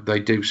them. They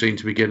do seem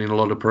to be getting a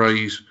lot of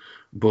praise,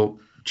 but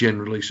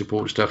generally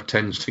support staff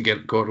tends to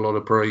get quite a lot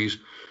of praise.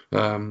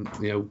 Time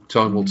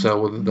will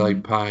tell whether they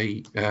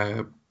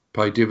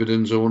pay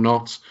dividends or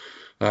not.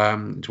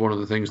 It's one of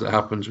the things that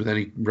happens with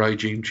any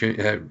regime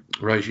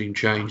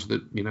change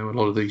that, a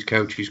lot of these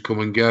coaches come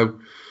and go.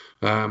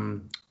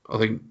 I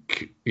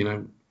think,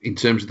 in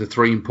terms of the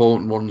three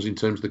important ones, in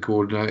terms of the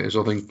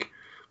coordinators, I think,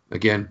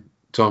 again,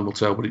 time will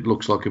tell, but it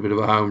looks like a bit of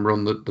a home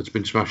run that's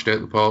been smashed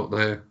out the park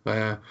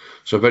there.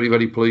 So very,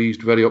 very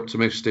pleased, very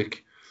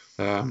optimistic,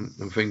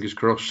 and fingers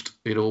crossed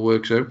it all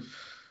works out.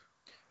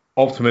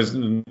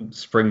 Optimism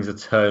springs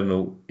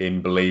eternal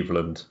in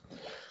Believeland.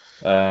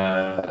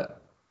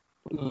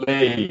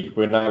 Lee,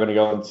 we're now going to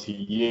go on to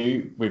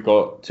you. We've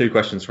got two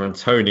questions from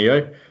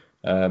Antonio,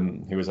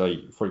 who is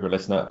a frequent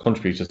listener,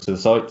 contributor to the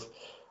site.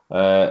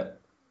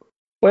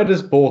 Where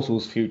does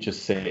Bortles' future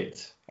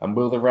sit, and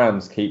will the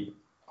Rams keep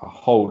a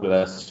hold of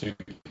their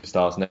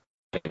superstars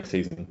next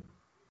season?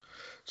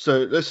 So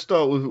let's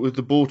start with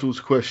the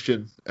Bortles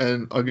question,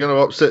 and I'm going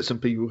to upset some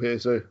people here,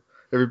 so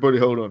Everybody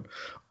hold on.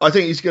 I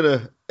think he's going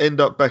to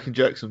end up back in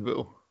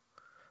Jacksonville.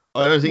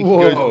 I don't think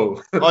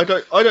Whoa. he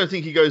goes. I don't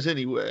think he goes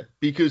anywhere,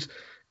 because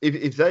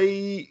if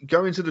they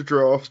go into the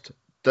draft,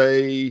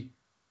 they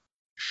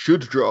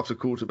should draft a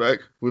quarterback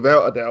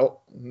without a doubt.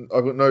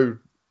 I've got no,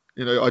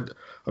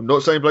 I'm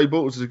not saying Blake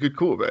Bortles is a good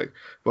quarterback,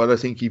 but I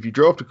think if you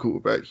draft a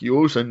quarterback, you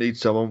also need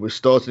someone with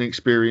starting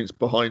experience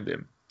behind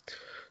him.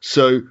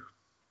 So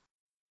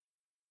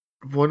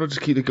why not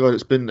just keep the guy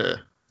that's been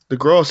there? The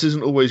grass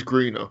isn't always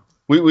greener.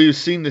 We've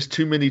seen this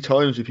too many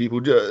times with people.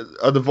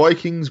 Are the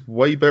Vikings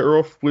way better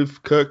off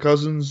with Kirk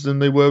Cousins than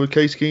they were with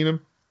Case Keenum?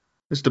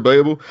 It's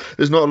debatable.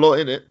 There's not a lot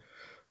in it.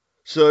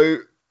 So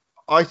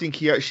I think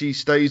he actually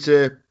stays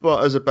there,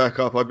 but as a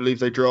backup, I believe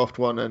they draft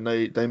one and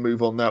they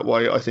move on that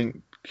way. I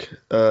think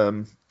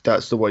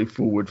that's the way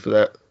forward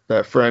for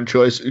that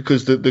franchise,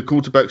 because the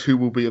quarterbacks who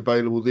will be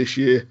available this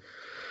year,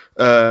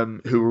 who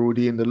are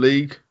already in the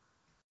league,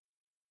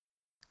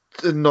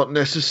 they're not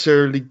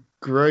necessarily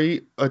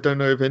great. I don't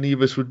know if any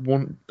of us would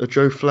want a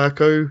Joe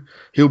Flacco.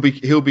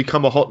 He'll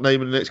become a hot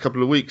name in the next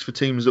couple of weeks for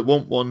teams that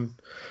want one.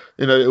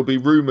 It'll be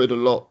rumoured a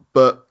lot,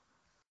 but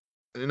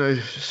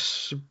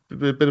it's a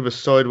bit of a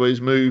sideways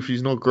move.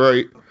 He's not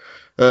great.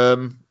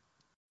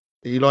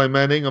 Eli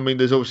Manning, I mean,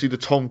 there's obviously the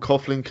Tom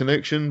Coughlin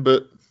connection,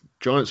 but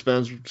Giants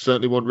fans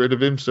certainly want rid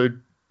of him, so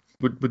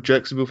would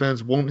Jacksonville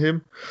fans want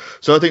him?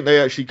 So I think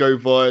they actually go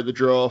via the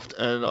draft,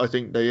 and I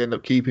think they end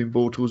up keeping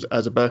Bortles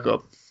as a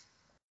backup.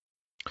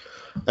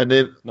 And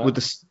then with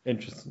the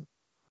interesting,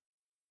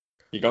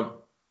 you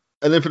go.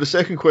 And then for the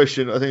second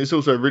question, I think it's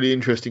also a really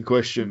interesting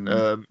question,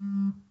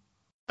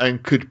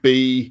 and could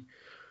be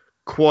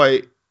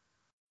quite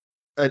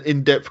an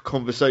in-depth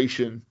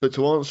conversation. But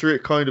to answer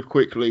it kind of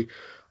quickly,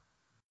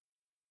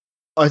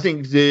 I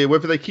think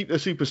whether they keep their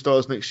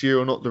superstars next year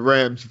or not, the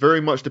Rams,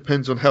 very much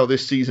depends on how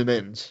this season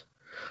ends.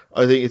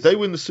 I think if they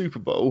win the Super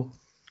Bowl,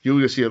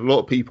 you'll see a lot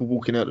of people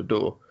walking out the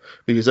door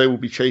because they will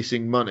be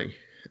chasing money.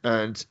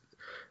 And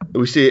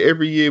we see it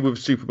every year with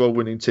a Super Bowl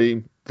winning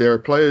team. There are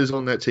players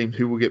on that team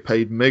who will get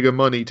paid mega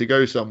money to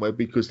go somewhere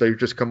because they've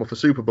just come off a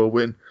Super Bowl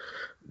win,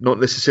 not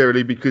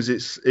necessarily because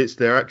it's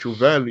their actual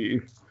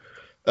value.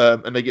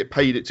 And they get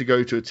paid it to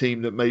go to a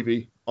team that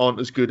maybe aren't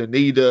as good and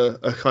need a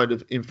kind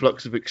of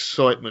influx of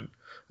excitement.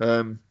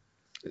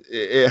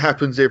 It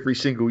happens every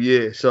single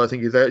year. So I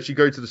think if they actually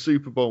go to the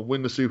Super Bowl and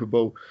win the Super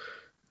Bowl,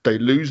 they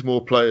lose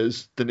more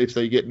players than if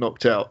they get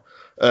knocked out.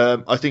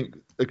 I think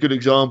a good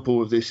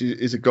example of this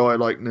is a guy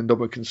like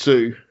Ndamukong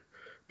Suh,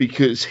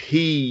 because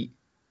he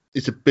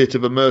is a bit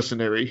of a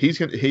mercenary.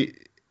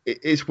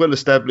 It's well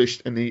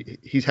established, and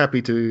he's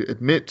happy to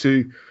admit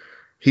to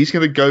he's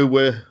going to go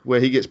where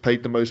he gets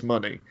paid the most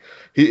money.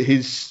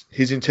 His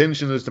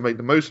intention is to make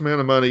the most amount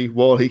of money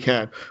while he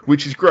can,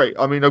 which is great.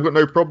 I mean, I've got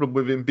no problem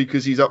with him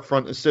because he's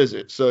upfront and says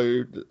it.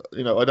 So,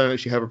 I don't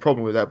actually have a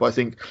problem with that. But I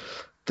think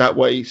that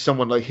way,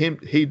 someone like him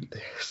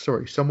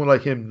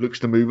looks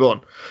to move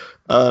on.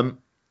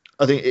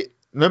 I think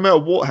no matter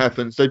what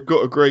happens, they've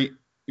got a great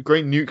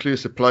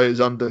nucleus of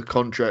players under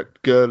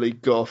contract: Gurley,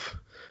 Goff,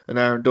 and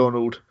Aaron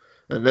Donald.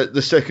 And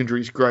the secondary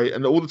is great.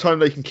 And all the time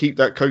they can keep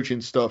that coaching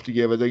staff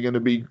together, they're going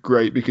to be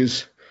great,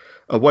 because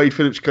a Wade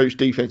Phillips coach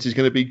defense is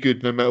going to be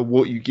good no matter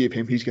what you give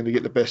him. He's going to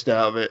get the best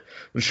out of it.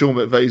 And Sean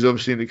McVay is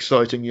obviously an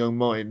exciting young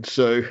mind.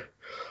 So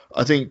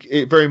I think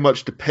it very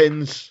much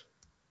depends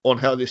on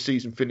how this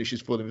season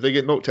finishes for them. If they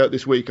get knocked out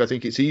this week, I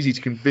think it's easy to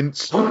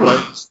convince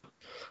players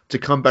to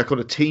come back on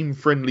a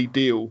team-friendly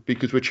deal,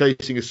 because we're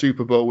chasing a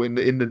Super Bowl in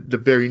the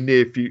very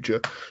near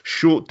future.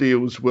 Short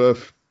deals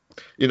worth,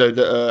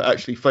 that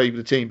actually favour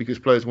the team, because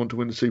players want to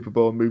win the Super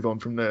Bowl and move on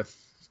from there.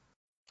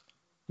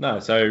 No,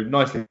 so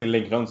nicely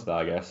linking onto that,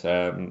 I guess.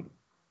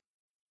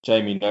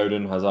 Jamie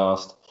Noden has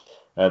asked,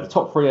 the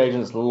top free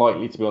agents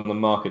likely to be on the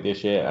market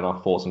this year, and our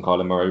thoughts on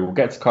Kyler Murray. We'll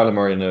get to Kyler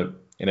Murray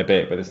in a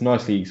bit, but it's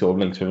nicely sort of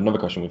linked with another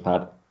question we've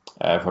had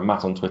from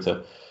Matt on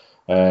Twitter.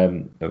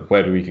 Of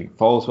where do we think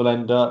Foles will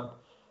end up,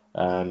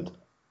 and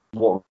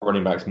what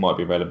running backs might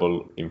be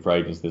available in free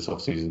agents this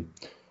offseason.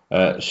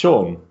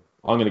 Sean,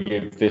 I'm going to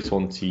give this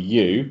one to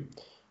you.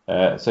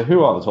 So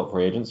who are the top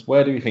free agents?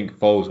 Where do you think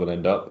Foles will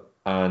end up?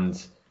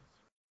 And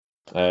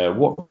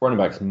what running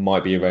backs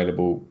might be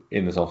available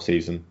in this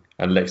offseason?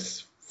 And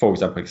let's, for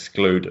example,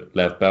 exclude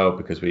Lev Bell,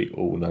 because we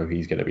all know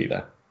he's going to be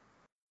there.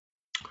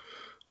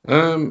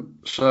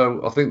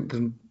 So I think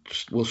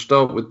we'll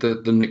start with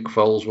the Nick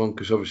Foles one,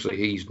 because obviously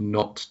he's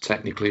not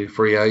technically a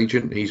free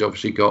agent. He's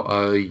obviously got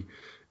a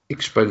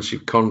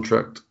expensive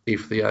contract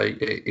if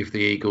the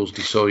Eagles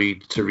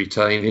decide to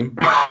retain him.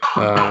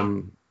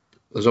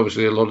 There's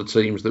obviously a lot of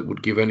teams that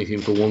would give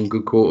anything for one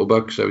good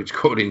quarterback, so it's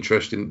quite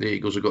interesting that the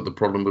Eagles have got the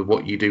problem with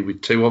what you do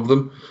with two of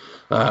them.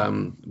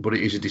 But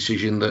it is a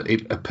decision that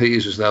it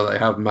appears as though they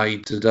have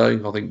made today.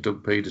 I think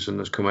Doug Peterson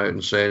has come out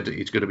and said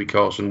it's going to be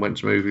Carson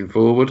Wentz moving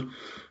forward.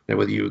 Now,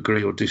 whether you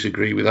agree or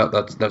disagree with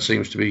that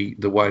seems to be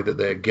the way that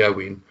they're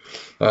going.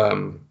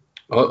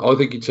 I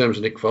think in terms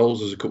of Nick Foles,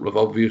 there's a couple of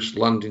obvious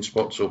landing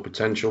spots or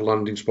potential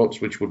landing spots,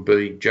 which would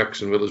be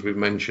Jacksonville, as we've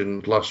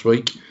mentioned last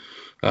week.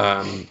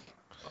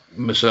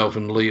 myself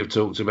and Lee have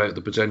talked about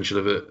the potential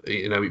of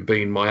it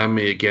being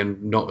Miami again,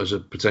 not as a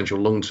potential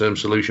long-term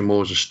solution,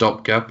 more as a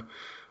stopgap.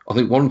 I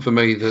think one for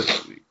me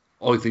that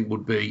I think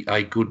would be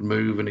a good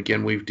move, and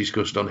again we've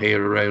discussed on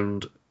here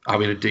around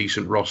having a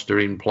decent roster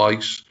in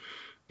place,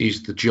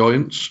 is the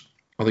Giants.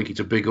 I think it's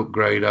a big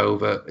upgrade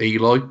over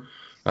Eli.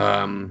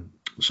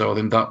 So I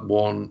think that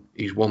one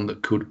is one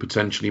that could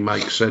potentially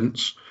make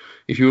sense.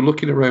 If you were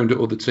looking around at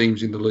other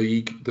teams in the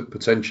league that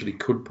potentially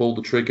could pull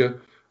the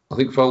trigger, I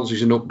think Foles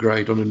is an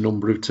upgrade on a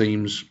number of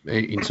teams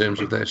in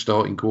terms of their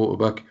starting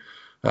quarterback.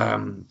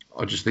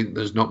 I just think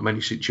there's not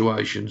many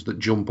situations that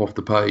jump off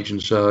the page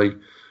and say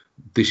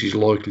this is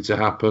likely to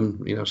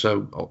happen.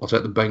 So I'll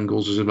take the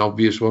Bengals as an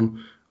obvious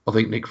one. I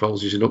think Nick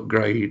Foles is an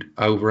upgrade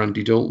over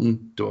Andy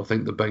Dalton. Do I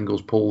think the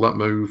Bengals pull that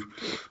move?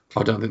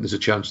 I don't think there's a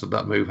chance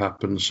that move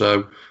happens.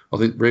 So I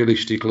think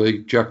realistically,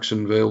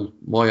 Jacksonville,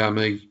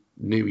 Miami,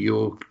 New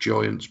York,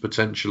 Giants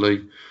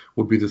potentially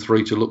would be the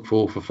three to look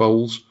for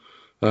Foles.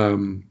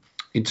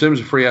 In terms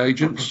of free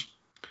agents,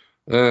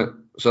 so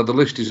the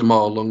list is a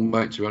mile long,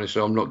 mate, to be honest,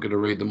 so I'm not going to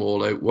read them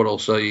all out. What I'll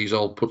say is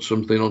I'll put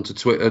something onto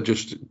Twitter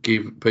just to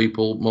give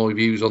people my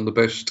views on the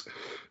best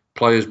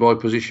players by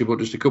position, but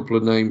just a couple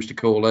of names to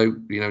call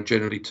out.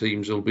 Generally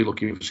teams will be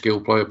looking for skill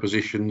player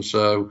positions.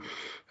 So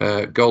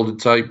Golden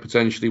Tate,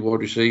 potentially wide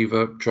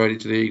receiver,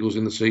 traded to the Eagles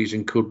in the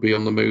season, could be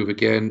on the move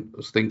again.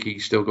 I think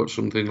he's still got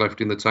something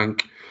left in the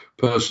tank,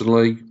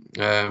 personally.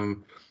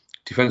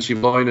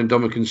 Defensive line and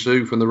Ndamukong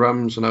Suh from the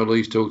Rams. I know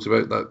Lee's talked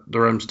about that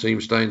the Rams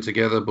team staying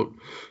together, but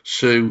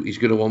Suh is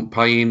going to want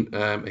paying.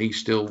 He's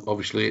still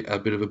obviously a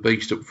bit of a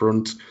beast up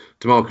front.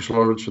 DeMarcus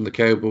Lawrence from the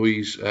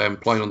Cowboys,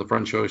 playing on the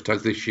franchise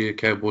tag this year.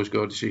 Cowboys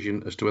got a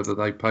decision as to whether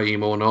they pay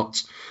him or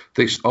not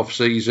this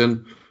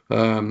off-season.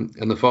 And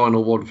the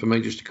final one for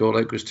me, just to call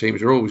out, because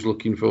teams are always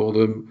looking for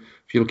them.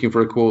 If you're looking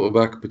for a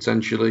quarterback,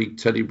 potentially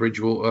Teddy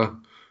Bridgewater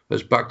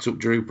has backed up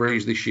Drew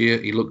Brees this year.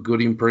 He looked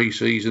good in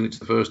pre-season. It's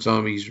the first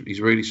time he's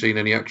really seen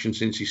any action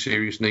since his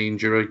serious knee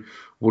injury.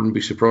 Wouldn't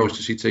be surprised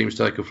to see teams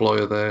take a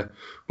flyer there.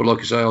 But like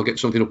I say, I'll get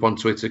something up on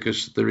Twitter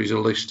because there is a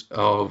list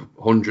of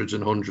hundreds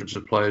and hundreds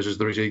of players as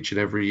there is each and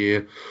every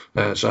year.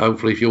 So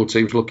hopefully if your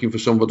team's looking for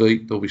somebody,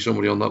 there'll be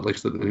somebody on that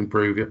list that will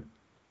improve you.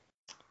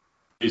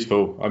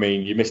 Useful. I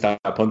mean, you missed out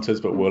punters,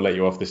 but we'll let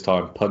you off this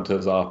time.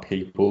 Punters are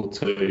people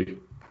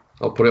too.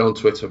 I'll put it on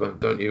Twitter, man.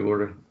 Don't you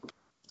worry.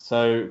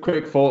 So,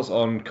 quick thoughts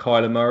on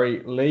Kyler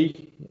Murray.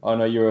 Lee, I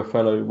know you're a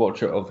fellow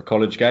watcher of the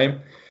college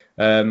game.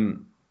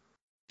 How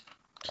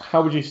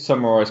would you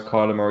summarise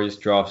Kyler Murray's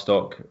draft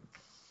stock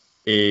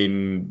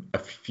in a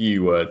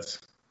few words?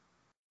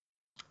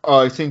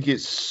 I think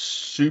it's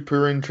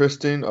super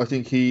interesting. I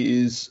think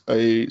he is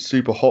a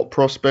super hot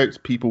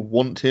prospect. People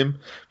want him.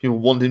 People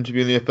want him to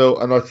be in the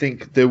NFL. And I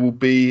think there will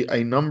be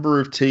a number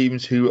of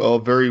teams who are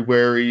very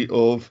wary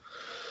of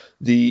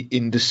the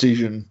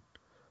indecision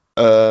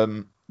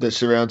that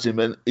surrounds him,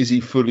 and is he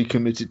fully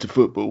committed to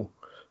football?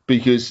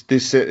 Because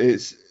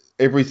it's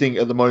everything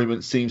at the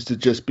moment seems to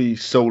just be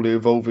solely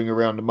evolving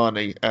around the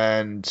money,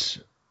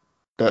 and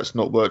that's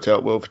not worked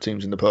out well for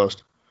teams in the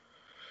past.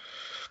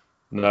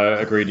 No,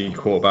 a greedy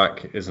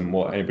quarterback isn't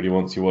what anybody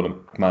wants. You want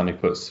a man who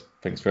puts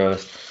things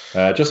first.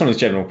 Just on his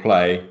general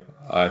play,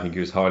 I think he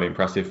was highly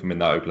impressive. I mean,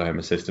 that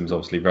Oklahoma system's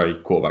obviously very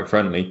quarterback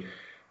friendly.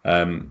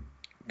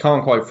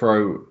 Can't quite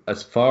throw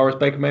as far as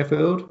Baker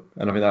Mayfield,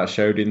 and I think that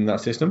showed in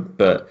that system,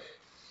 but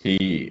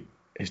his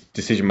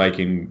decision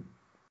making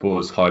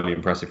was highly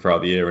impressive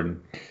throughout the year, and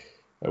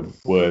a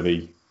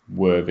worthy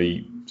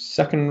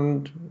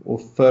second or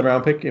third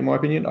round pick in my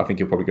opinion. I think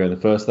he'll probably go in the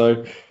first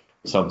though.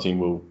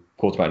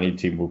 Quarterback need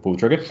team will pull the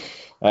trigger.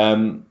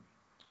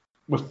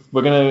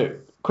 We're going to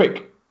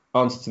quick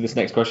answer to this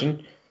next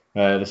question.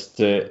 This is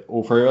to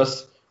all three of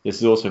us. This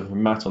is also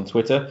from Matt on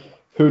Twitter.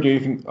 Who do you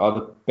think are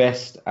the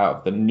best out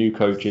of the new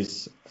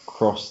coaches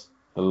across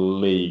the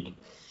league?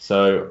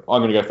 So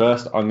I'm going to go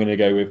first. I'm going to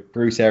go with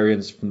Bruce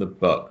Arians from the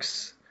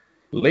Bucks.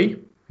 Lee,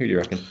 who do you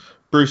reckon?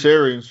 Bruce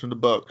Arians from the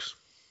Bucks,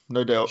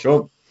 no doubt.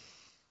 Sean?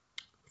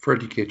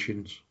 Freddie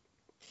Kitchens.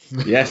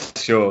 Yes,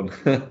 Sean.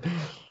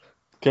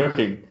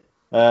 Cooking.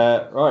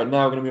 Right,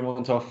 now we're going to move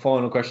on to our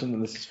final question,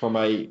 and this is from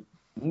a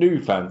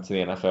new fan to the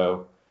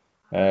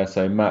NFL.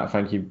 So Matt,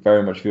 thank you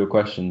very much for your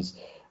questions.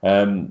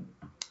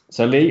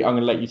 So Lee, I'm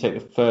going to let you take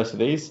the first of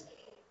these.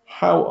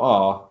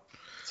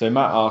 So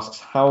Matt asks,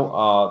 how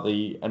are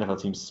the NFL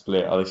teams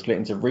split? Are they split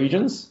into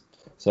regions?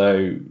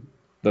 So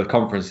the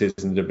conferences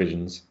and the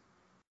divisions.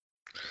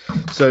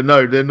 So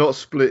no, they're not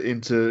split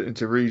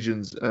into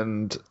regions,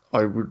 and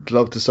I would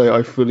love to say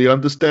I fully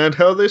understand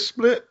how they're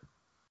split,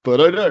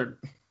 but I don't.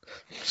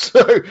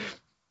 So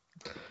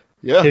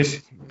yeah,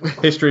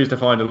 history is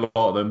defined a lot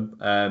of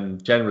them.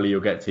 Generally,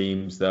 you'll get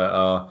teams that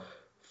are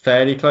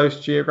fairly close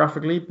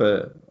geographically,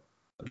 but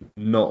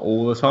not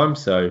all the time.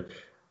 So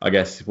I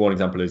guess one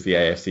example is the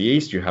AFC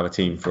East. You have a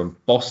team from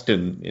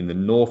Boston in the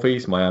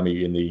northeast,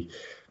 Miami in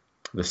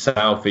the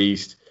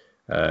southeast.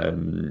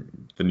 The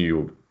New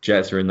York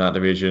Jets are in that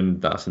division.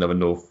 That's another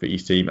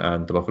northeast team,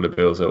 and the Buffalo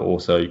Bills are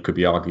also could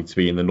be argued to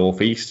be in the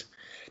northeast.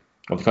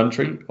 of the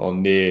country,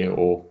 on near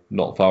or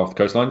not far off the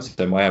coastline.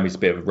 So Miami's a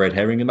bit of a red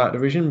herring in that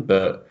division,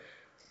 but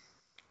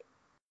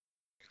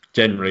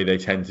generally they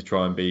tend to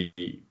try and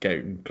be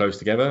getting close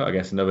together. I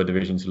guess another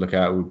division to look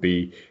at would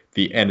be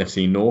the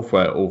NFC North,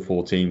 where all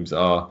 4 teams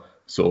are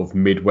sort of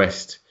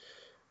Midwest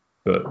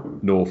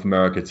but North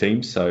America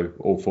teams. So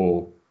all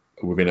 4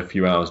 are within a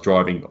few hours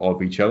driving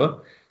of each other.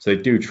 So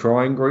they do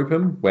try and group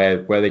them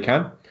where they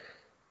can.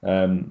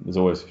 There's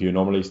always a few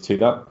anomalies to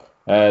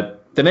that.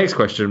 The next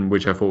question,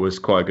 which I thought was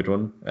quite a good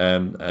one,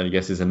 and I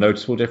guess is a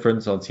noticeable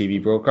difference on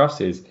TV broadcasts,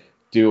 is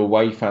do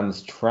away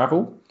fans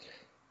travel?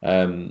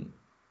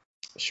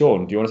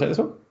 Sean, do you want to take this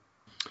one?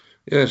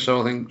 Yeah,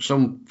 so I think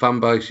some fan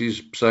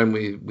bases, same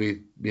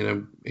with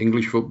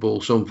English football,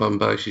 some fan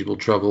bases will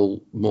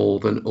travel more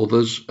than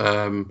others.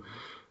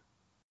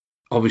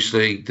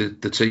 Obviously,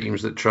 the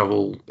teams that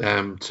travel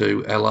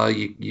to LA,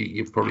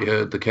 you've probably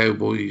heard the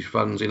Cowboys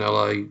fans in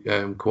LA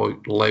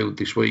quite loud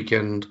this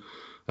weekend.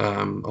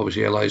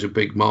 Obviously, LA is a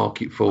big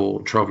market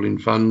for travelling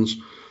fans.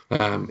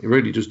 It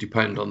really does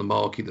depend on the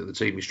market that the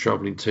team is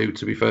travelling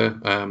to be fair.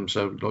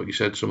 So, like you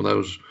said, some of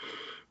those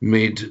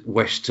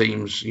Midwest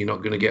teams, you're not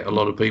going to get a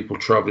lot of people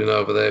travelling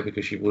over there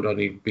because you would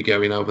only be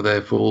going over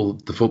there for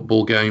the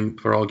football game,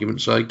 for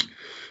argument's sake.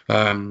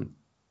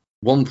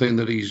 One thing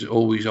that is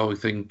always, I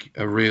think,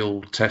 a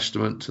real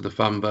testament to the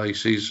fan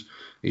base is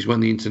when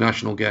the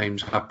international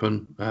games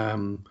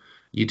happen.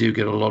 You do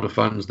get a lot of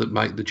fans that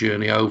make the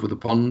journey over the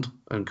pond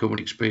and come and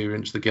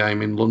experience the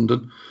game in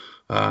London.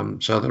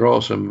 So there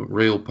are some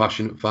real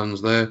passionate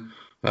fans there.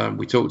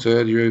 We talked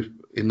earlier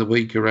in the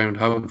week around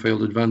home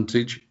field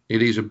advantage.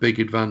 It is a big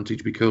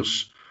advantage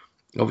because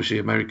obviously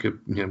America,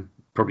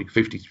 probably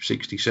 50,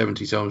 60,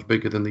 70 times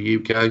bigger than the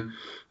UK.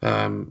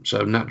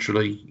 So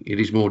naturally, it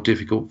is more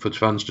difficult for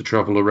fans to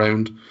travel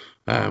around.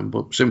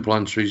 But simple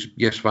answer is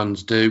yes,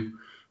 fans do.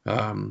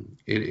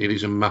 It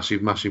is a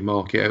massive, massive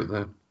market out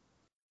there.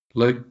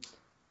 Lou?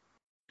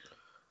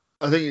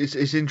 I think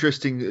it's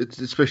interesting,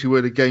 especially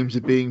where the games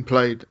are being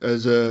played.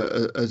 As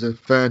a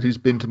fan who's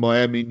been to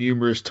Miami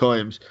numerous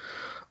times,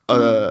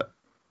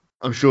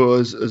 I'm sure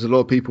as a lot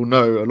of people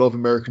know, a lot of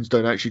Americans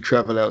don't actually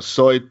travel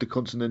outside the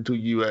continental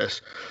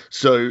US.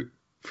 So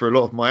for a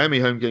lot of Miami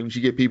home games,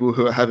 you get people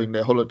who are having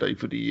their holiday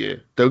for the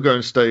year. They'll go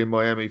and stay in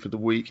Miami for the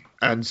week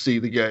and see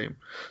the game.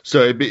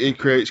 So it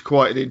creates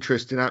quite an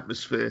interesting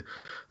atmosphere.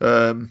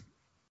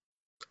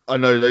 I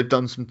know they've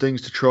done some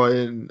things to try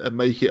and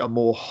make it a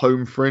more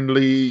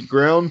home-friendly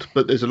ground,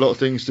 but there's a lot of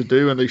things to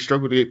do, and they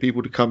struggle to get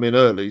people to come in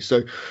early.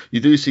 So you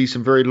do see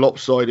some very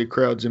lopsided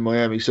crowds in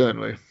Miami,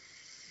 certainly.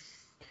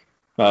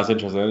 That's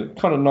interesting. It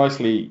kind of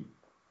nicely,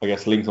 I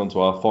guess, links onto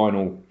our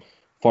final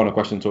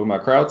question talking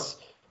about crowds.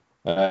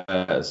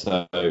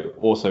 So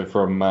also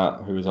from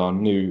Matt, who is our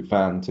new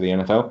fan to the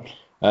NFL.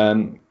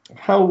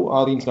 How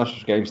are the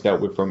international games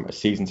dealt with from a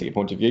season ticket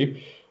point of view?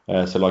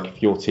 So like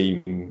if your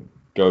team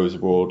goes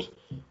abroad,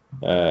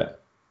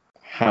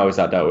 how is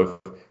that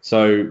dealt with?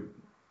 So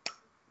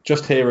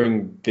just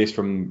hearing this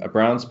from a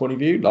Browns point of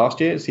view,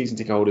 last year season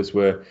ticket holders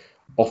were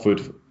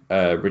offered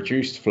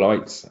reduced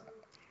flights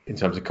in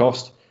terms of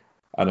cost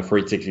and a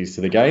free tickets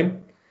to the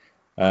game.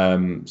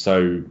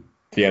 So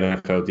the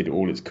NFL did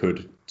all it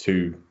could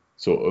to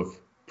sort of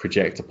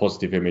project a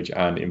positive image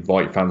and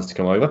invite fans to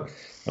come over.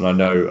 And I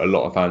know a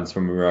lot of fans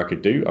from America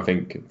do. I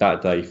think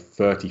that day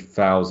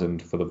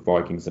 30,000 for the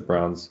Vikings and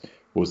Browns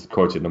was the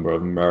quoted number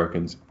of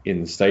Americans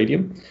in the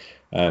stadium.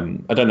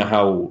 I don't know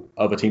how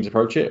other teams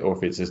approach it or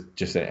if it's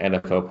just an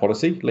NFL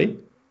policy, Lee.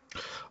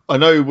 I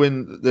know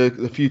when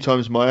the few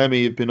times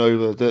Miami have been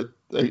over that,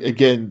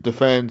 again, the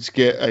fans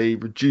get a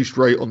reduced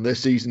rate on their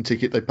season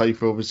ticket. They pay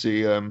for,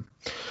 obviously,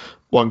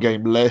 one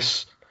game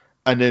less.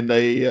 And then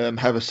they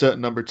have a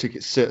certain number of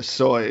tickets set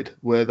aside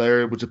where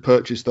they're able to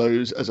purchase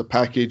those as a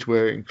package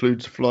where it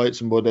includes flights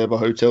and whatever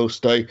hotel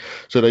stay.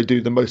 So they do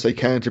the most they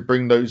can to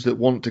bring those that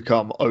want to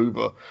come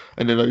over.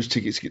 And then those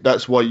tickets,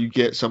 that's why you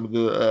get some of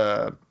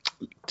the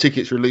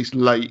tickets released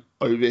late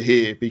over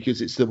here,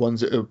 because it's the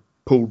ones that are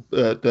pulled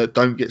that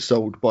don't get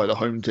sold by the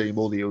home team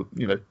or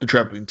the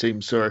travelling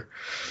team. Sorry.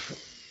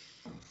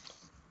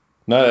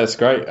 No, that's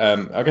great.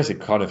 I guess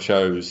it kind of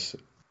shows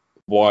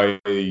why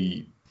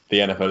the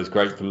NFL is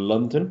great for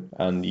London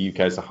and the UK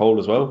as a whole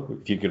as well.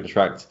 If you could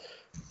attract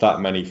that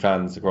many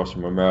fans across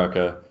from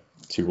America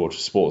to watch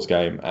a sports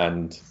game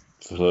and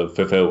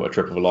fulfill a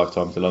trip of a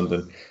lifetime to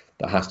London,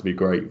 that has to be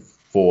great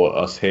for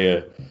us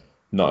here,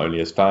 not only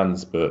as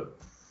fans, but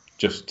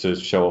just to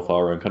show off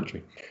our own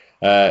country.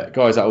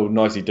 Guys, that will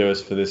nicely do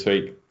us for this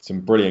week. Some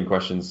brilliant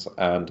questions,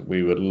 and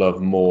we would love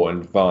more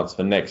in advance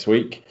for next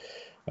week.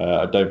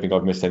 I don't think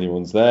I've missed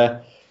anyone's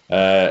there.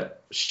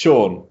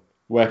 Sean,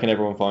 where can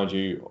everyone find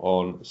you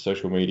on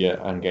social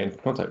media and get in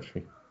contact with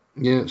you?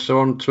 Yeah, so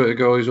on Twitter,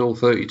 guys,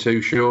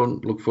 all32 Sean.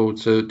 Look forward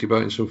to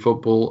debating some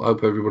football. I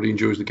hope everybody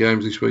enjoys the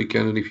games this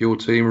weekend, and if your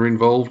team are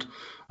involved,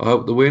 I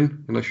hope they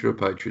win, unless you're a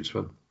Patriots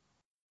fan.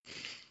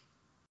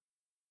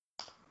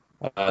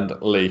 And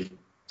Lee?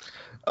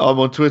 I'm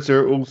on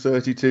Twitter at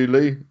all32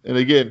 Lee, and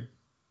again,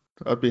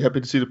 I'd be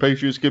happy to see the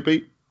Patriots get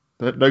beat.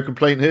 No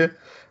complaint here.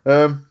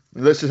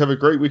 Let's just have a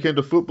great weekend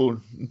of football.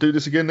 Do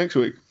this again next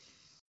week.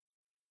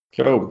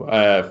 Cool.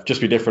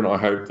 Just be different. I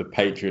hope the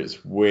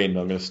Patriots win.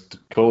 I'm going to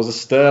cause a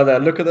stir there.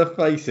 Look at their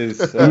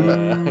faces. I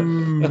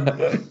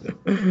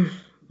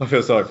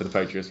feel sorry for the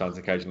Patriots fans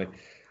occasionally.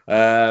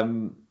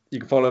 You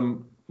can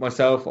follow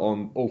myself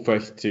on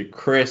All32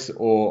 Chris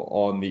or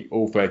on the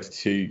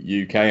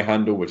All32 UK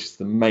handle, which is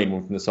the main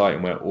one from the site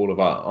and where all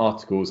of our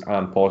articles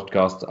and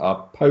podcasts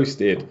are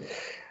posted.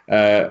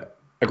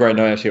 A great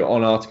note actually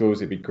on articles.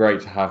 It'd be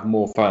great to have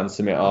more fans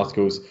submit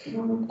articles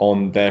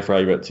on their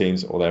favourite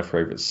teams or their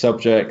favourite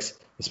subjects,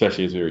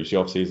 especially as we reach the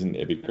off season.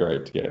 It'd be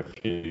great to get a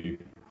few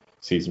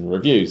season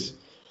reviews.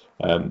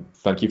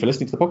 Thank you for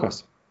listening to the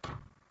podcast.